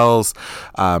she tells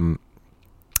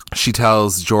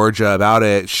Georgia about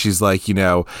it, she's like, you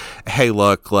know, hey,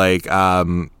 look, like,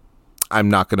 I'm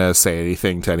not going to say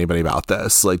anything to anybody about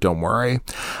this. Like, don't worry.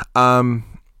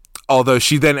 Although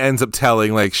she then ends up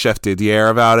telling, like, Chef Didier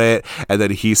about it, and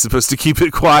then he's supposed to keep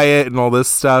it quiet and all this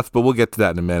stuff, but we'll get to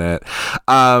that in a minute.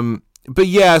 but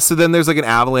yeah, so then there's like an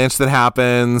avalanche that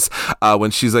happens when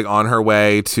she's like on her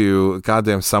way to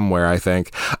goddamn somewhere, I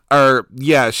think. Or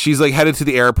yeah, she's like headed to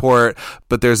the airport,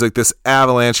 but there's like this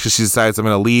avalanche because she decides I'm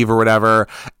gonna leave or whatever.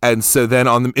 And so then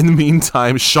in the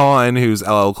meantime, Sean, who's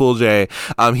LL Cool J,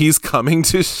 he's coming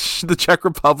to the Czech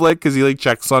Republic because he like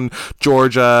checks on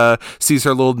Georgia, sees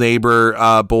her little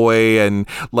neighbor boy, and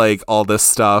like all this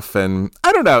stuff. And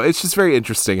I don't know, it's just very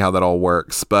interesting how that all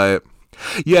works, but.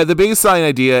 Yeah, the baseline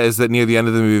idea is that near the end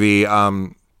of the movie,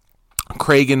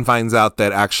 Cragen finds out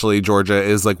that actually Georgia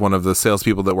is like one of the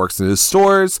salespeople that works in his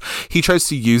stores. He tries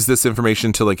to use this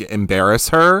information to like embarrass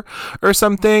her or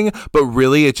something, but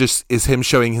really it just is him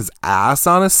showing his ass,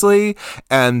 honestly.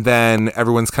 And then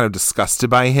everyone's kind of disgusted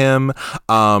by him.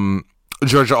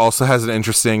 Georgia also has an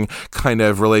interesting kind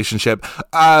of relationship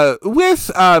with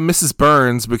Mrs.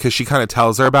 Burns because she kind of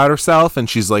tells her about herself and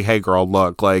she's like, hey girl,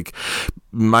 look, like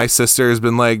my sister has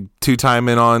been like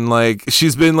two-timing on like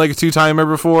she's been like a two-timer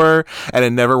before and it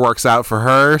never works out for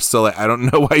her, so like I don't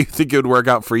know why you think it would work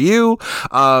out for you,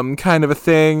 kind of a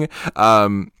thing,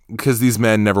 because these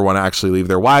men never want to actually leave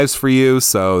their wives for you,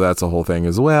 so that's a whole thing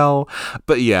as well.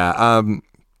 But yeah,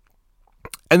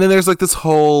 and then there's like this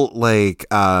whole like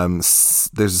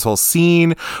there's this whole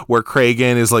scene where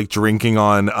Cragen is like drinking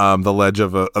on the ledge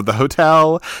of the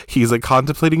hotel. He's like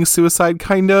contemplating suicide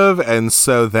kind of, and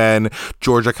so then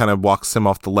Georgia kind of walks him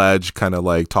off the ledge, kind of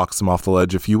like talks him off the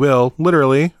ledge, if you will,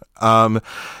 literally. And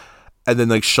then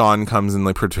like Sean comes and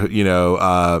like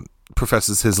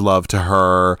professes his love to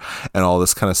her and all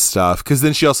this kind of stuff, because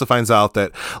then she also finds out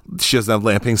that she doesn't have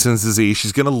Lampington's disease,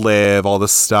 she's gonna live, all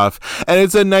this stuff, and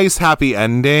it's a nice happy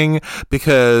ending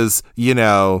because, you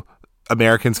know,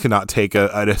 Americans cannot take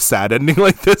a sad ending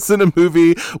like this in a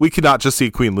movie. We cannot just see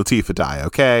Queen Latifah die,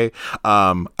 okay?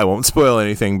 I won't spoil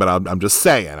anything, but I'm just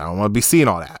saying, I don't want to be seeing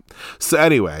all that. So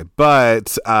anyway,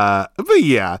 but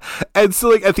yeah. And so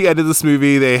like at the end of this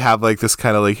movie, they have like this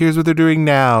kind of like, here's what they're doing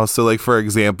now. So like, for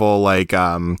example, like,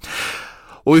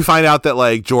 well, we find out that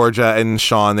like Georgia and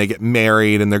Sean, they get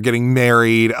married and they're getting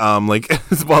married like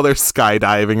while they're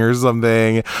skydiving or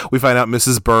something. We find out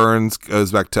Mrs. Burns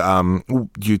goes back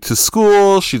to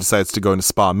school. She decides to go into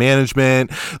spa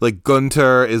management. Like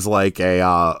Gunter is like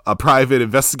a private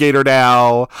investigator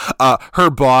now.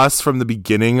 Her boss from the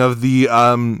beginning of the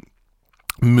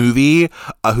movie,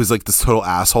 who's like this total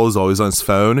asshole, is always on his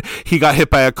phone. He got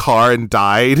hit by a car and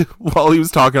died while he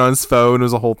was talking on his phone. It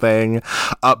was a whole thing.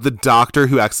 The doctor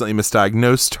who accidentally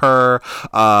misdiagnosed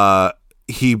her,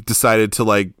 he decided to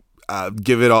like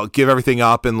give everything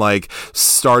up and like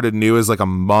start anew as like a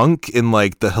monk in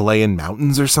like the Himalayan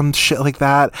mountains or some shit like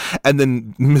that. And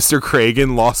then Mr.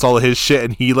 Cragen lost all of his shit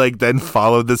and he like then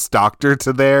followed this doctor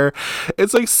to there.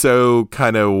 It's like so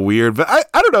kind of weird, but I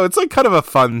don't know, it's like kind of a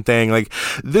fun thing. Like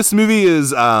this movie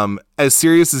is as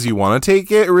serious as you want to take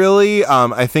it, really.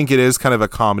 I think it is kind of a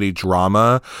comedy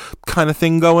drama kind of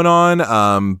thing going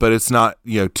on, but it's not,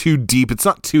 you know, too deep, it's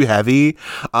not too heavy,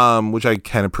 which I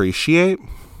can appreciate.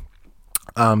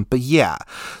 But yeah,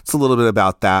 it's a little bit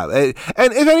about that.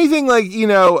 And if anything, like, you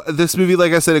know, this movie,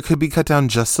 like I said, it could be cut down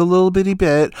just a little bitty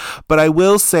bit, but I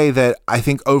will say that I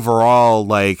think overall,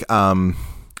 like,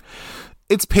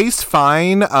 it's paced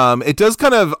fine. It does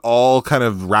kind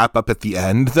of wrap up at the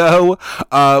end though,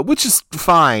 which is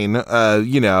fine,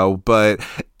 you know, but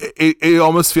it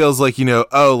almost feels like, you know,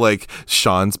 oh, like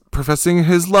Sean's professing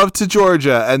his love to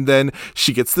Georgia and then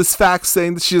she gets this fax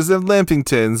saying that she doesn't have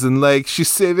Lampingtons and like she's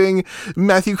saving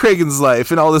Matthew Cragen's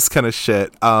life and all this kind of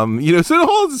shit. You know, so it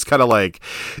all is kind of like,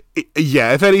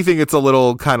 yeah, if anything, it's a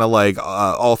little kind of like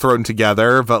all thrown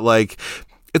together, but like,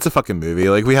 it's a fucking movie.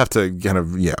 Like we have to kind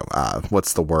of, you know,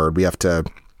 what's the word? We have to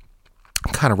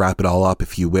kind of wrap it all up,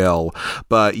 if you will.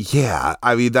 But yeah,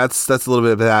 I mean, that's a little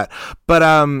bit of that. But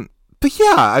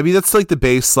yeah, I mean, that's like the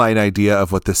baseline idea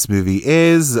of what this movie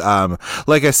is.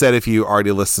 Like I said, if you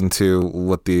already listened to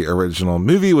what the original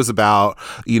movie was about,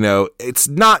 you know, it's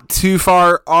not too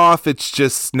far off. It's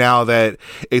just now that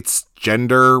it's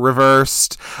gender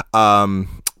reversed.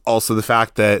 Also the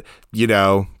fact that, you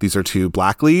know, these are two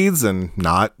black leads and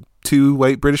not two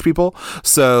white British people.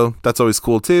 So that's always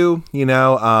cool too, you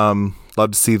know,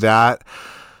 love to see that.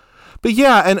 But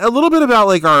yeah, and a little bit about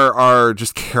like our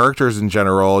just characters in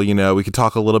general, you know, we could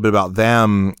talk a little bit about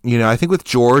them. You know, I think with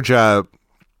Georgia,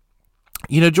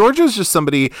 you know, Georgia is just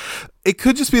somebody, it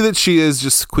could just be that she is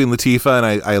just Queen Latifah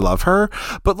and I love her.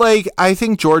 But like, I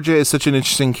think Georgia is such an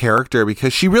interesting character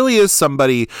because she really is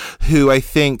somebody who I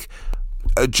think,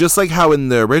 just like how in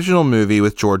the original movie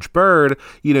with George Bird,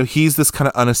 you know, he's this kind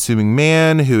of unassuming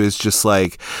man who is just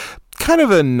like kind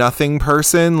of a nothing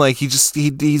person. Like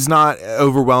he's not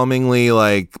overwhelmingly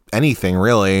like anything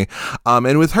really.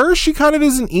 And with her, she kind of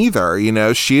isn't either. You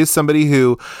know, she is somebody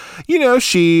who, you know,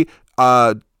 she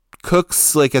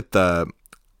cooks like at the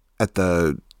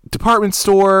department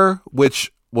store,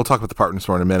 which we'll talk about the department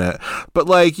store in a minute. But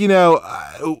like, you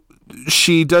know,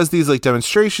 she does these like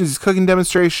demonstrations, these cooking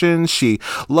demonstrations. She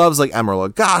loves like Emeril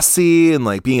Lagasse and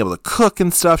like being able to cook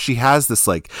and stuff. She has this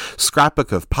like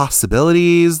scrapbook of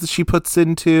possibilities that she puts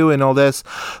into and all this.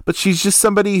 But she's just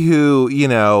somebody who, you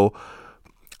know,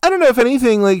 I don't know, if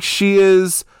anything, like she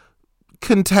is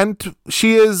content.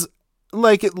 She is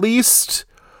like at least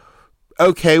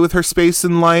okay with her space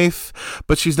in life,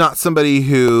 but she's not somebody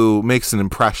who makes an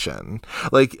impression.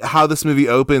 Like how this movie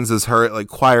opens is her at like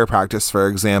choir practice, for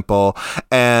example,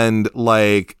 and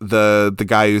like the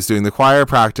guy who's doing the choir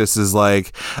practice is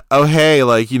like, oh hey,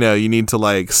 like, you know, you need to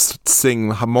like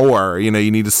sing more, you know,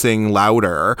 you need to sing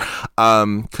louder,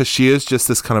 because she is just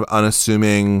this kind of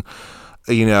unassuming,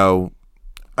 you know,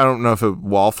 I don't know if a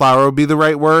wallflower would be the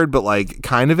right word, but like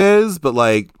kind of is, but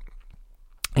like,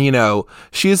 you know,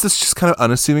 she is this just kind of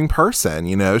unassuming person.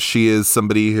 You know, she is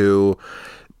somebody who,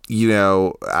 you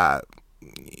know,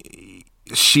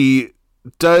 she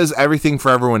does everything for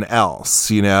everyone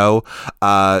else, you know.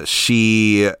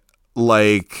 She,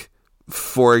 like,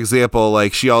 for example,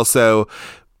 like, she also,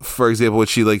 for example, when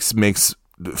she, like, makes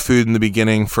food in the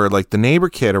beginning for like the neighbor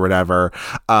kid or whatever,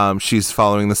 she's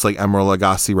following this like Emeril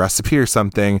Lagasse recipe or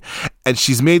something, and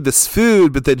she's made this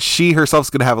food, but then she herself's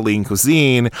gonna have a lean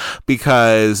cuisine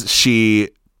because she,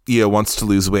 you know, wants to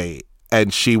lose weight,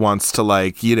 and she wants to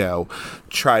like, you know,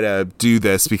 try to do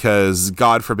this because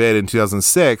God forbid in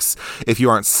 2006 if you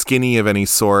aren't skinny of any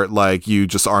sort, like you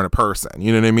just aren't a person,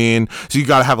 you know what I mean? So you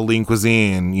gotta have a lean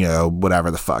cuisine, you know,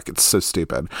 whatever the fuck. It's so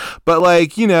stupid. But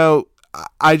like, you know,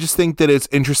 I just think that it's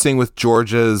interesting with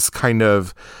Georgia's kind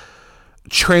of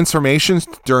transformations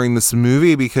during this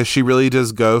movie, because she really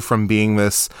does go from being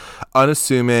this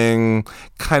unassuming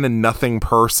kind of nothing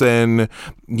person,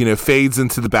 you know, fades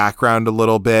into the background a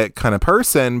little bit kind of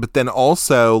person, but then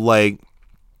also like,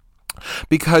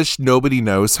 because nobody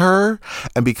knows her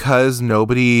and because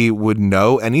nobody would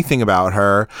know anything about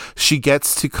her, she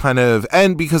gets to kind of,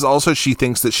 and because also she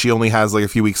thinks that she only has like a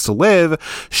few weeks to live,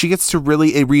 she gets to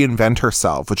really reinvent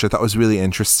herself, which I thought was really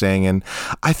interesting and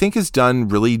I think is done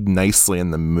really nicely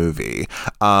in the movie,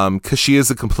 because she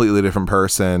is a completely different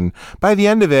person by the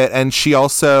end of it. And she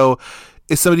also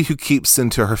is somebody who keeps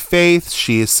into her faith.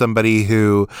 She is somebody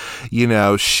who, you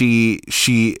know, she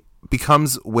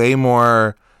becomes way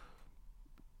more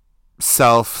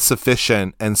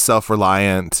self-sufficient and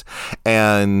self-reliant,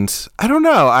 and I don't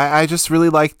know, I just really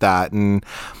like that, and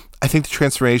I think the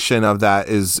transformation of that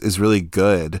is really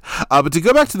good. But to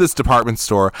go back to this department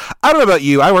store, I don't know about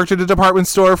you, I worked at a department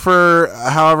store for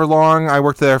however long. I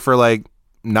worked there for like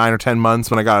 9 or 10 months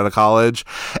when I got out of college,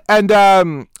 and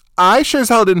I sure as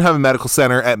hell didn't have a medical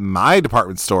center at my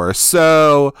department store,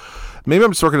 so maybe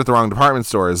I'm just working at the wrong department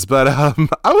stores, but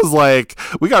I was like,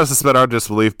 we got to suspend our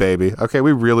disbelief, baby. Okay,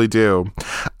 we really do.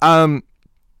 I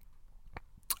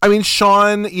mean,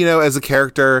 Sean, you know, as a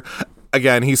character,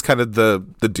 again, he's kind of the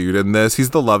dude in this. He's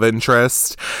the love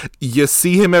interest. You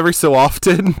see him every so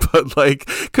often, but like,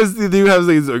 because they do have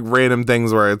these like, random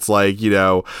things where it's like, you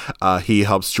know, he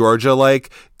helps Georgia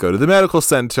like go to the medical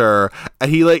center,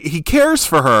 and he cares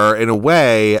for her in a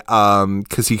way,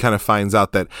 because he kind of finds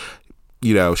out that,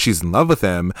 you know, she's in love with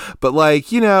him, but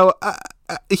like, you know,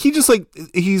 he just like,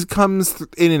 he comes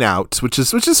in and out, which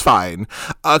is fine,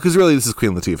 because really this is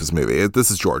Queen Latifah's movie.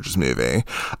 This is George's movie,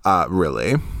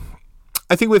 really.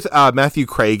 I think with Matthew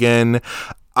Cragen,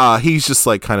 he's just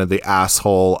like kind of the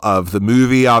asshole of the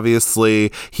movie.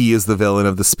 Obviously, he is the villain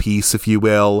of this piece, if you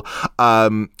will.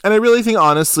 And I really think,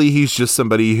 honestly, he's just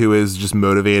somebody who is just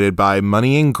motivated by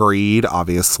money and greed,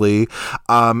 obviously.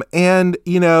 And,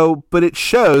 you know, but it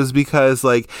shows because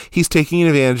like he's taking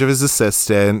advantage of his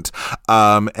assistant,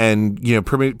 and, you know,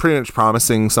 pretty much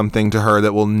promising something to her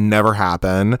that will never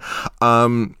happen.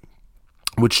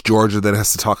 Which Georgia then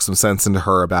has to talk some sense into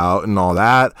her about and all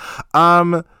that.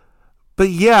 But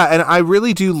yeah, and I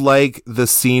really do like the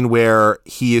scene where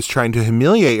he is trying to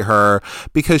humiliate her,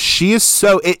 because she is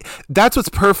so, that's what's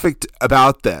perfect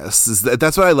about this, is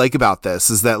that's what I like about this,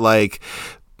 is that like,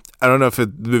 I don't know if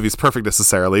the movie's perfect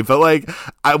necessarily, but like,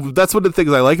 that's one of the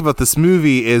things I like about this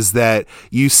movie, is that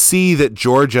you see that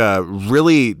Georgia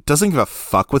really doesn't give a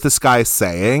fuck what this guy is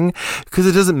saying, because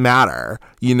it doesn't matter,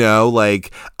 you know,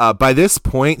 like, by this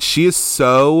point, she is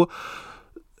so,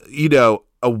 you know,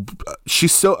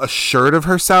 she's so assured of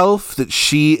herself that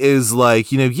she is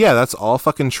like, yeah, that's all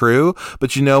fucking true,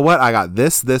 but you know what, I got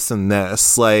this, and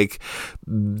this, like,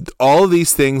 all of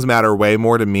these things matter way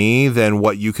more to me than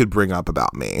what you could bring up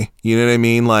about me, you know what I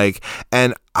mean? Like,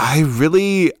 and I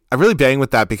really bang with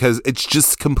that, because it's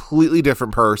just completely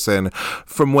different person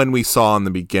from when we saw in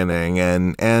the beginning,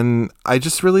 and I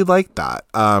just really like that.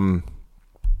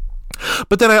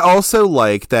 But then I also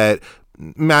like that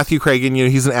Matthew Cragen,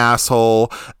 he's an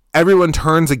asshole. Everyone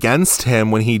turns against him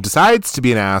when he decides to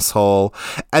be an asshole.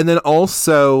 And then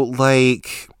also,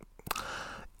 like,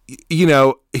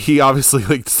 he obviously,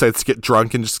 like, decides to get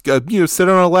drunk and just, sit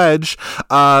on a ledge,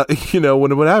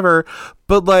 whatever.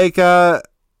 But, like, but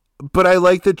I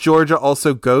like that Georgia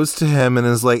also goes to him and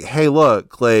is like, hey,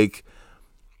 look, like,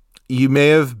 you may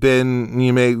have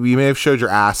showed your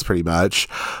ass pretty much.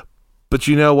 But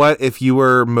you know what? If you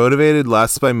were motivated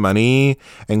less by money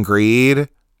and greed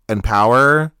and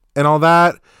power and all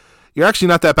that, you're actually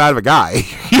not that bad of a guy,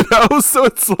 So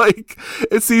it's like,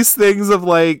 it's these things of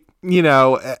like,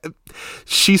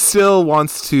 she still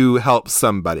wants to help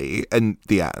somebody in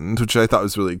the end, which I thought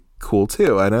was really cool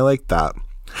too. And I like that.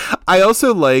 I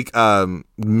also like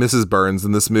Mrs. Burns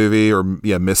in this movie, or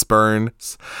Miss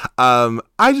Burns.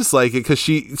 I just like it because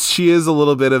she is a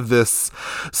little bit of this.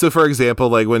 So for example,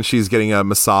 like when she's getting a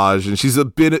massage and she's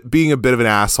being a bit of an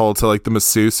asshole to like the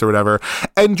masseuse or whatever,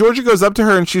 and Georgia goes up to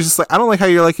her and she's just like, I don't like how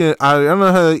you're like, I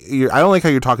don't like how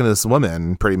you're talking to this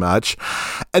woman, pretty much.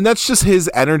 And that's just his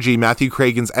energy, Matthew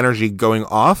Cragen's energy, going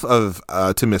off of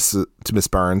to Miss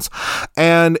Burns.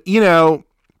 And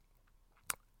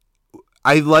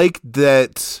I like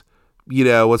that,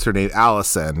 what's her name?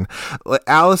 Allison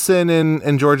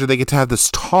and Georgia, they get to have this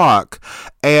talk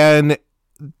and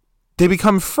they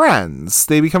become friends.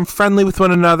 They become friendly with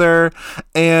one another.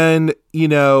 And,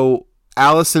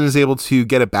 Allison is able to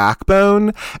get a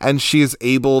backbone, and she is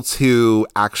able to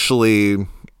actually,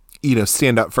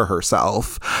 stand up for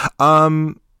herself.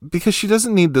 Because she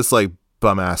doesn't need this, like,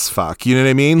 bum ass fuck. You know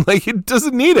what I mean? Like, it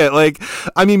doesn't need it. Like,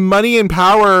 I mean, money and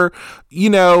power,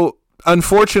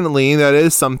 unfortunately, that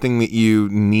is something that you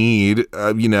need.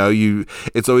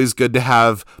 It's always good to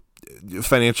have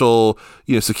financial,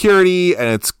 security, and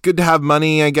it's good to have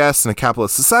money, I guess, in a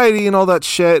capitalist society and all that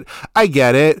shit. I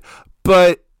get it.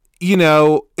 But,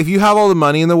 if you have all the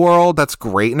money in the world, that's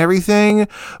great and everything,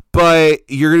 but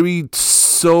you're going to be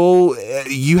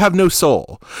you have no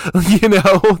soul.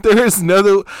 There is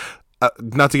no...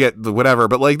 not to get the whatever,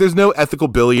 but like, there's no ethical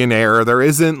billionaire. There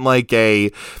isn't like you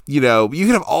could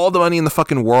have all the money in the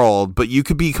fucking world, but you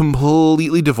could be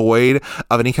completely devoid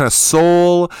of any kind of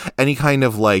soul, any kind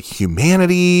of like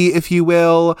humanity, if you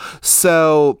will.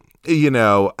 So, and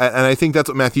I think that's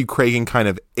what Matthew Cragen kind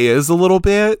of is a little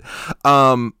bit.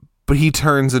 But he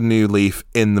turns a new leaf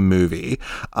in the movie.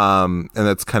 And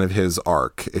that's kind of his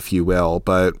arc, if you will.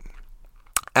 But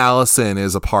Allison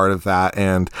is a part of that,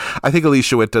 and I think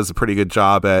Alicia Witt does a pretty good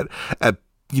job at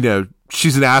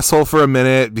she's an asshole for a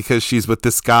minute because she's with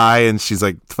this guy and she's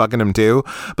like fucking him too,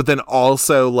 but then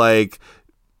also like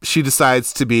she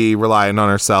decides to be reliant on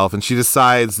herself, and she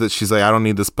decides that she's like, I don't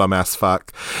need this bum ass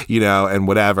fuck, and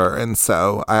whatever. And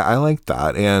so I like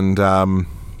that, and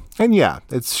yeah,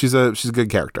 she's a good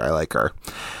character. I like her.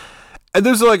 And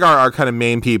those are like our kind of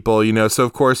main people, So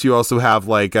of course you also have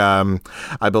like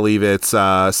I believe it's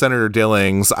Senator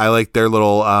Dillings. I like their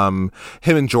little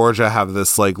him and Georgia have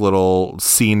this like little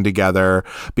scene together,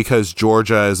 because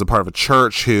Georgia is a part of a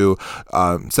church who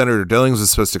Senator Dillings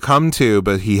was supposed to come to,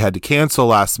 but he had to cancel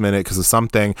last minute because of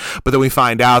something. But then we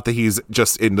find out that he's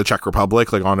just in the Czech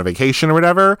Republic, like on a vacation or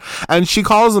whatever. And she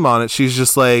calls him on it. She's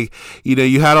just like,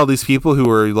 you had all these people who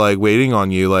were like waiting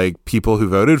on you, like people who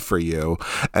voted for you,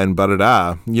 and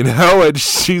and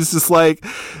she's just like,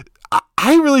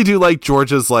 I really do like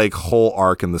Georgia's like whole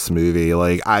arc in this movie.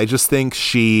 Like, I just think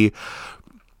she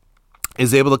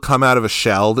is able to come out of a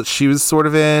shell that she was sort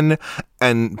of in,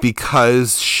 and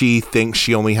because she thinks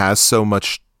she only has so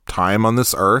much time on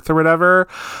this earth or whatever,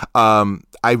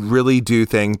 I really do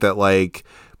think that like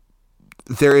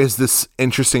there is this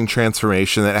interesting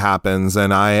transformation that happens,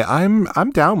 and I'm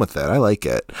down with it. I like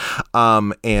it.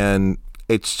 And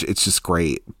it's just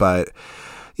great. But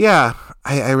yeah,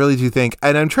 I really do think,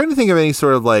 and I'm trying to think of any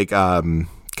sort of like kind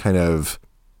of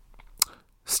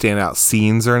standout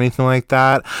scenes or anything like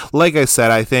that. Like I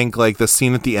said, I think like the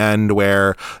scene at the end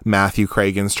where Matthew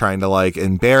Cragen's trying to like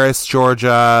embarrass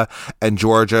Georgia, and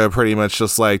Georgia pretty much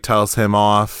just like tells him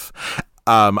off.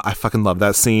 I fucking love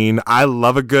that scene. I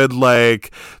love a good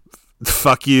like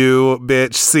fuck you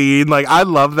bitch scene. Like, I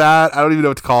love that. I don't even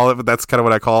know what to call it, but that's kind of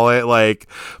what I call it. Like,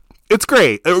 It's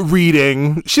great.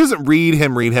 Reading. She doesn't read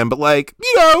him, but like,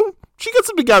 she gets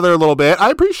them together a little bit. I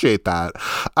appreciate that.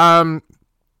 I'm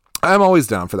always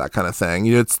down for that kind of thing.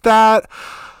 It's that.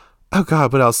 Oh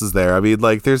God, what else is there? I mean,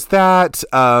 like, there's that.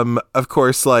 Of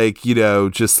course, like,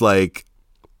 just like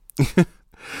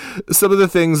some of the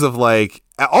things of like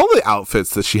all the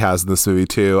outfits that she has in this movie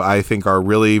too, I think are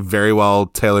really very well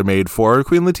tailor-made for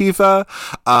Queen Latifah.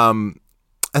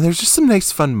 And there's just some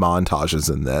nice fun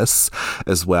montages in this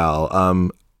as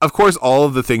well. Of course, all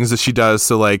of the things that she does.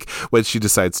 So like when she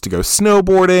decides to go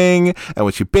snowboarding and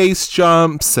when she base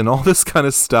jumps and all this kind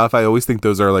of stuff, I always think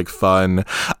those are like fun.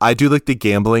 I do like the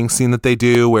gambling scene that they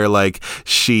do where like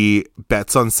she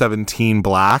bets on 17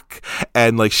 black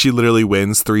and like she literally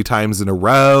wins 3 times in a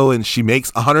row and she makes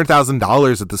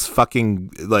 $100,000 at this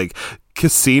fucking like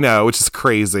casino, which is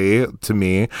crazy to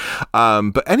me.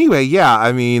 But anyway, yeah,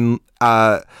 I mean,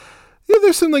 yeah,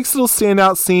 there's some like little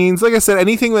standout scenes. Like I said,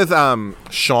 anything with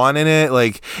Sean in it,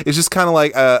 like it's just kind of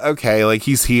like okay, like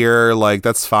he's here, like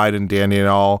that's fine and dandy and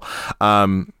all.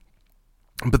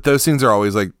 But those scenes are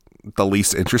always like the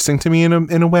least interesting to me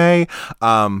in a way.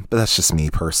 But that's just me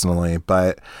personally.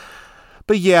 But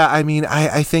yeah, I mean,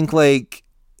 I think like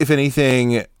if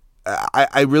anything,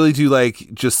 I really do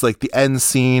like just like the end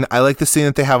scene. I like the scene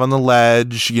that they have on the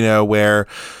ledge, where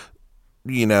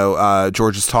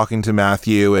George is talking to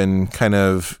Matthew and kind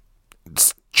of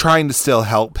trying to still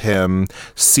help him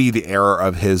see the error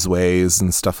of his ways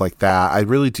and stuff like that. I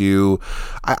really do.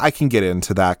 I can get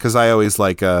into that because I always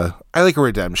like a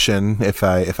redemption if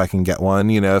I can get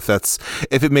one, if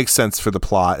it makes sense for the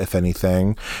plot, if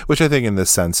anything, which I think in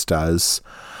this sense does.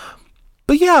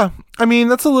 But yeah, I mean,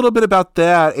 that's a little bit about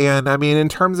that. And I mean, in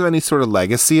terms of any sort of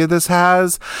legacy this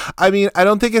has, I mean, I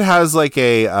don't think it has like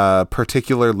a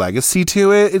particular legacy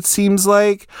to it. It seems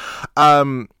like,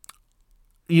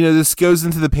 this goes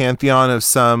into the pantheon of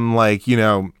some like,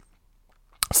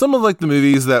 some of like the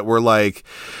movies that were like,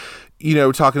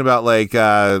 talking about like,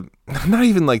 not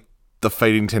even like the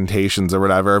Fighting Temptations or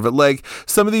whatever, but like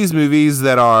some of these movies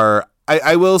that are,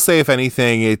 I will say, if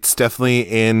anything, it's definitely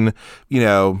in,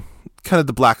 kind of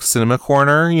the black cinema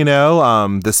corner,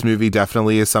 this movie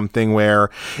definitely is something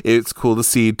where it's cool to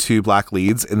see 2 black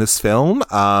leads in this film.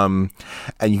 And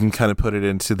you can kind of put it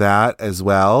into that as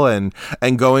well. And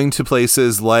going to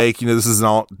places like, this is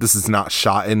not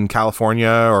shot in California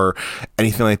or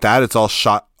anything like that. It's all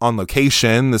shot on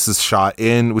location. This is shot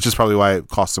in, which is probably why it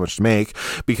costs so much to make,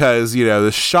 because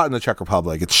it's shot in the Czech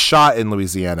Republic, it's shot in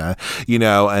Louisiana,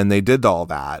 and they did all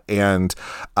that. And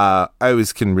I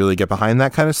always can really get behind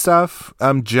that kind of stuff.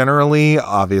 Generally,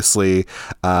 obviously,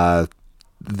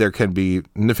 there can be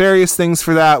nefarious things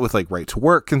for that with like right to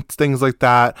work and things like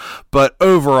that, but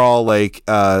overall, like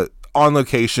on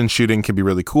location shooting can be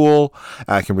really cool.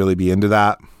 I can really be into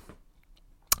that.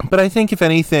 But I think if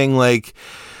anything, like,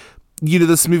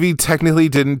 this movie technically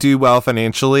didn't do well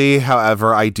financially.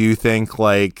 However, I do think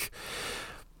like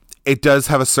it does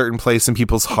have a certain place in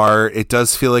people's heart. It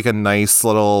does feel like a nice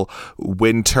little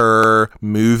winter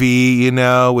movie,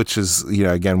 which is,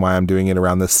 again, why I'm doing it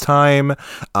around this time,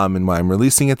 and why I'm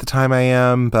releasing it the time I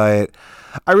am. But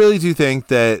I really do think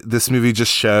that this movie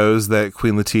just shows that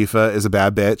Queen Latifah is a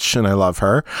bad bitch and I love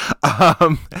her.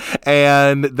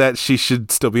 And that she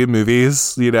should still be in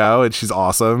movies, and she's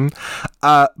awesome.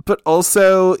 But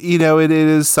also, it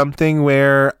is something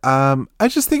where I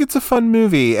just think it's a fun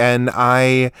movie, and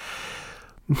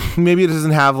maybe it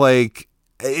doesn't have like,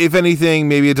 if anything,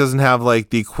 maybe it doesn't have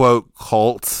like the quote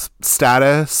cult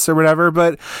status or whatever,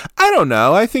 but I don't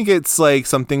know. I think it's like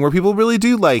something where people really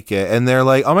do like it and they're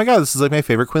like, oh my God, this is like my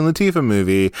favorite Queen Latifah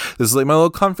movie. This is like my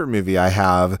little comfort movie I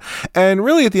have. And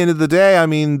really at the end of the day, I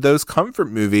mean, those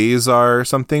comfort movies are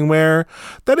something where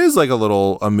that is like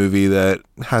a movie that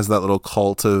has that little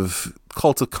cult of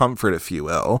comfort, if you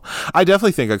will. I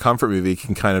definitely think a comfort movie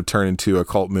can kind of turn into a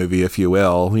cult movie, if you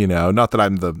will, not that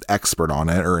I'm the expert on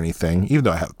it or anything, even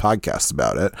though I have podcasts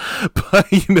about it, but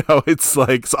it's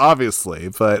like, obviously,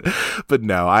 but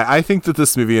no, I think that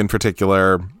this movie in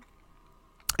particular,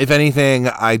 if anything,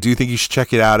 I do think you should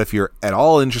check it out if you're at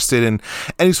all interested in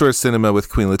any sort of cinema with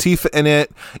Queen Latifah in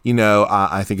it.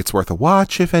 I think it's worth a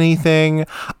watch, if anything.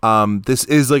 This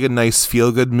is like a nice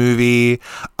feel-good movie.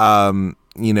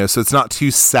 So it's not too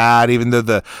sad, even though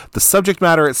the subject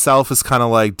matter itself is kind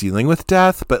of like dealing with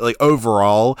death, but like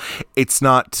overall it's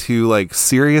not too like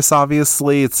serious.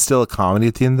 Obviously, it's still a comedy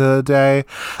at the end of the day.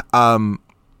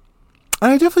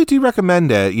 And I definitely do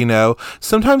recommend it. You know,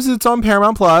 sometimes it's on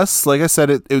Paramount Plus. Like I said,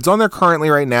 it's on there currently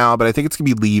right now, but I think it's going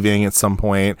to be leaving at some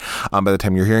point by the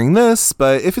time you're hearing this.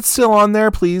 But if it's still on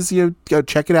there, please, go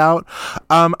check it out.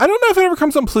 I don't know if it ever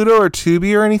comes on Pluto or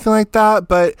Tubi or anything like that,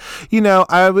 but,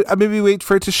 I maybe wait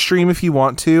for it to stream if you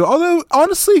want to. Although,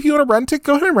 honestly, if you want to rent it,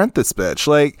 go ahead and rent this bitch.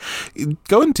 Like,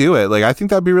 go and do it. Like, I think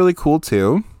that'd be really cool,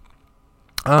 too.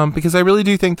 Because I really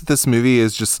do think that this movie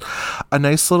is just a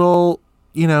nice little,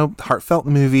 heartfelt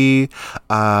movie.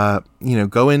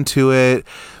 Go into it,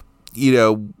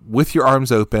 with your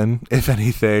arms open, if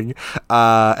anything,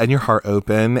 and your heart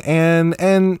open, and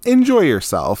enjoy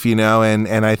yourself,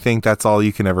 and I think that's all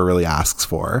you can ever really ask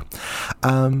for.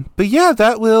 But yeah,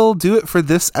 that will do it for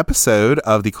this episode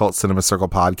of the Cult Cinema Circle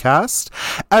podcast.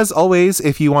 As always,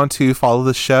 if you want to follow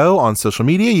the show on social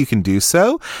media, you can do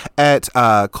so at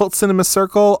Cult Cinema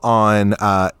Circle on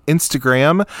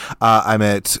Instagram.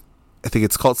 I think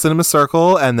it's called Cinema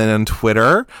Circle, and then on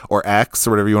Twitter or X or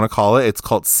whatever you want to call it, it's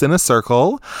called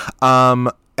CineCircle.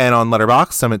 And on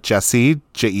Letterboxd, I'm at Jesse,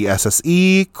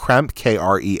 Jesse, Kremp,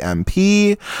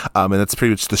 Kremp. And that's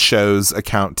pretty much the show's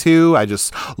account too. I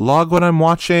just log what I'm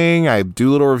watching. I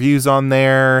do little reviews on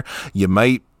there. You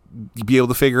might be able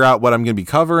to figure out what I'm going to be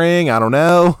covering. I don't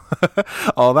know.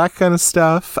 All that kind of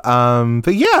stuff.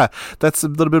 But yeah, that's a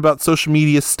little bit about social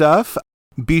media stuff.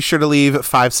 Be sure to leave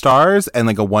 5 stars and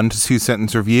like a 1 to 2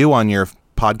 sentence review on your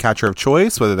podcatcher of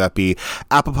choice, whether that be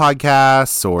Apple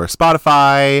Podcasts or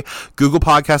Spotify. Google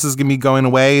Podcasts is going to be going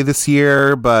away this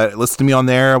year, but listen to me on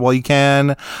there while you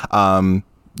can.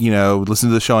 Listen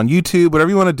to the show on YouTube, whatever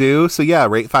you want to do. So yeah,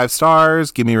 rate 5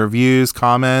 stars, give me reviews,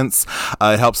 comments.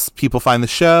 It helps people find the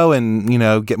show and,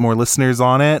 get more listeners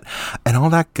on it and all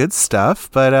that good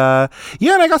stuff. But,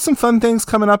 yeah, and I got some fun things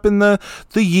coming up in the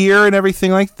year and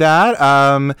everything like that,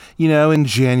 in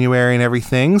January and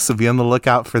everything. So be on the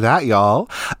lookout for that, y'all.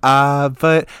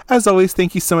 But as always,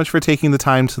 thank you so much for taking the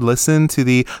time to listen to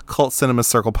the Cult Cinema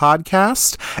Circle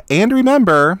podcast. And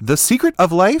remember, the secret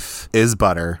of life is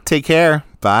butter. Take care.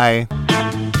 Bye.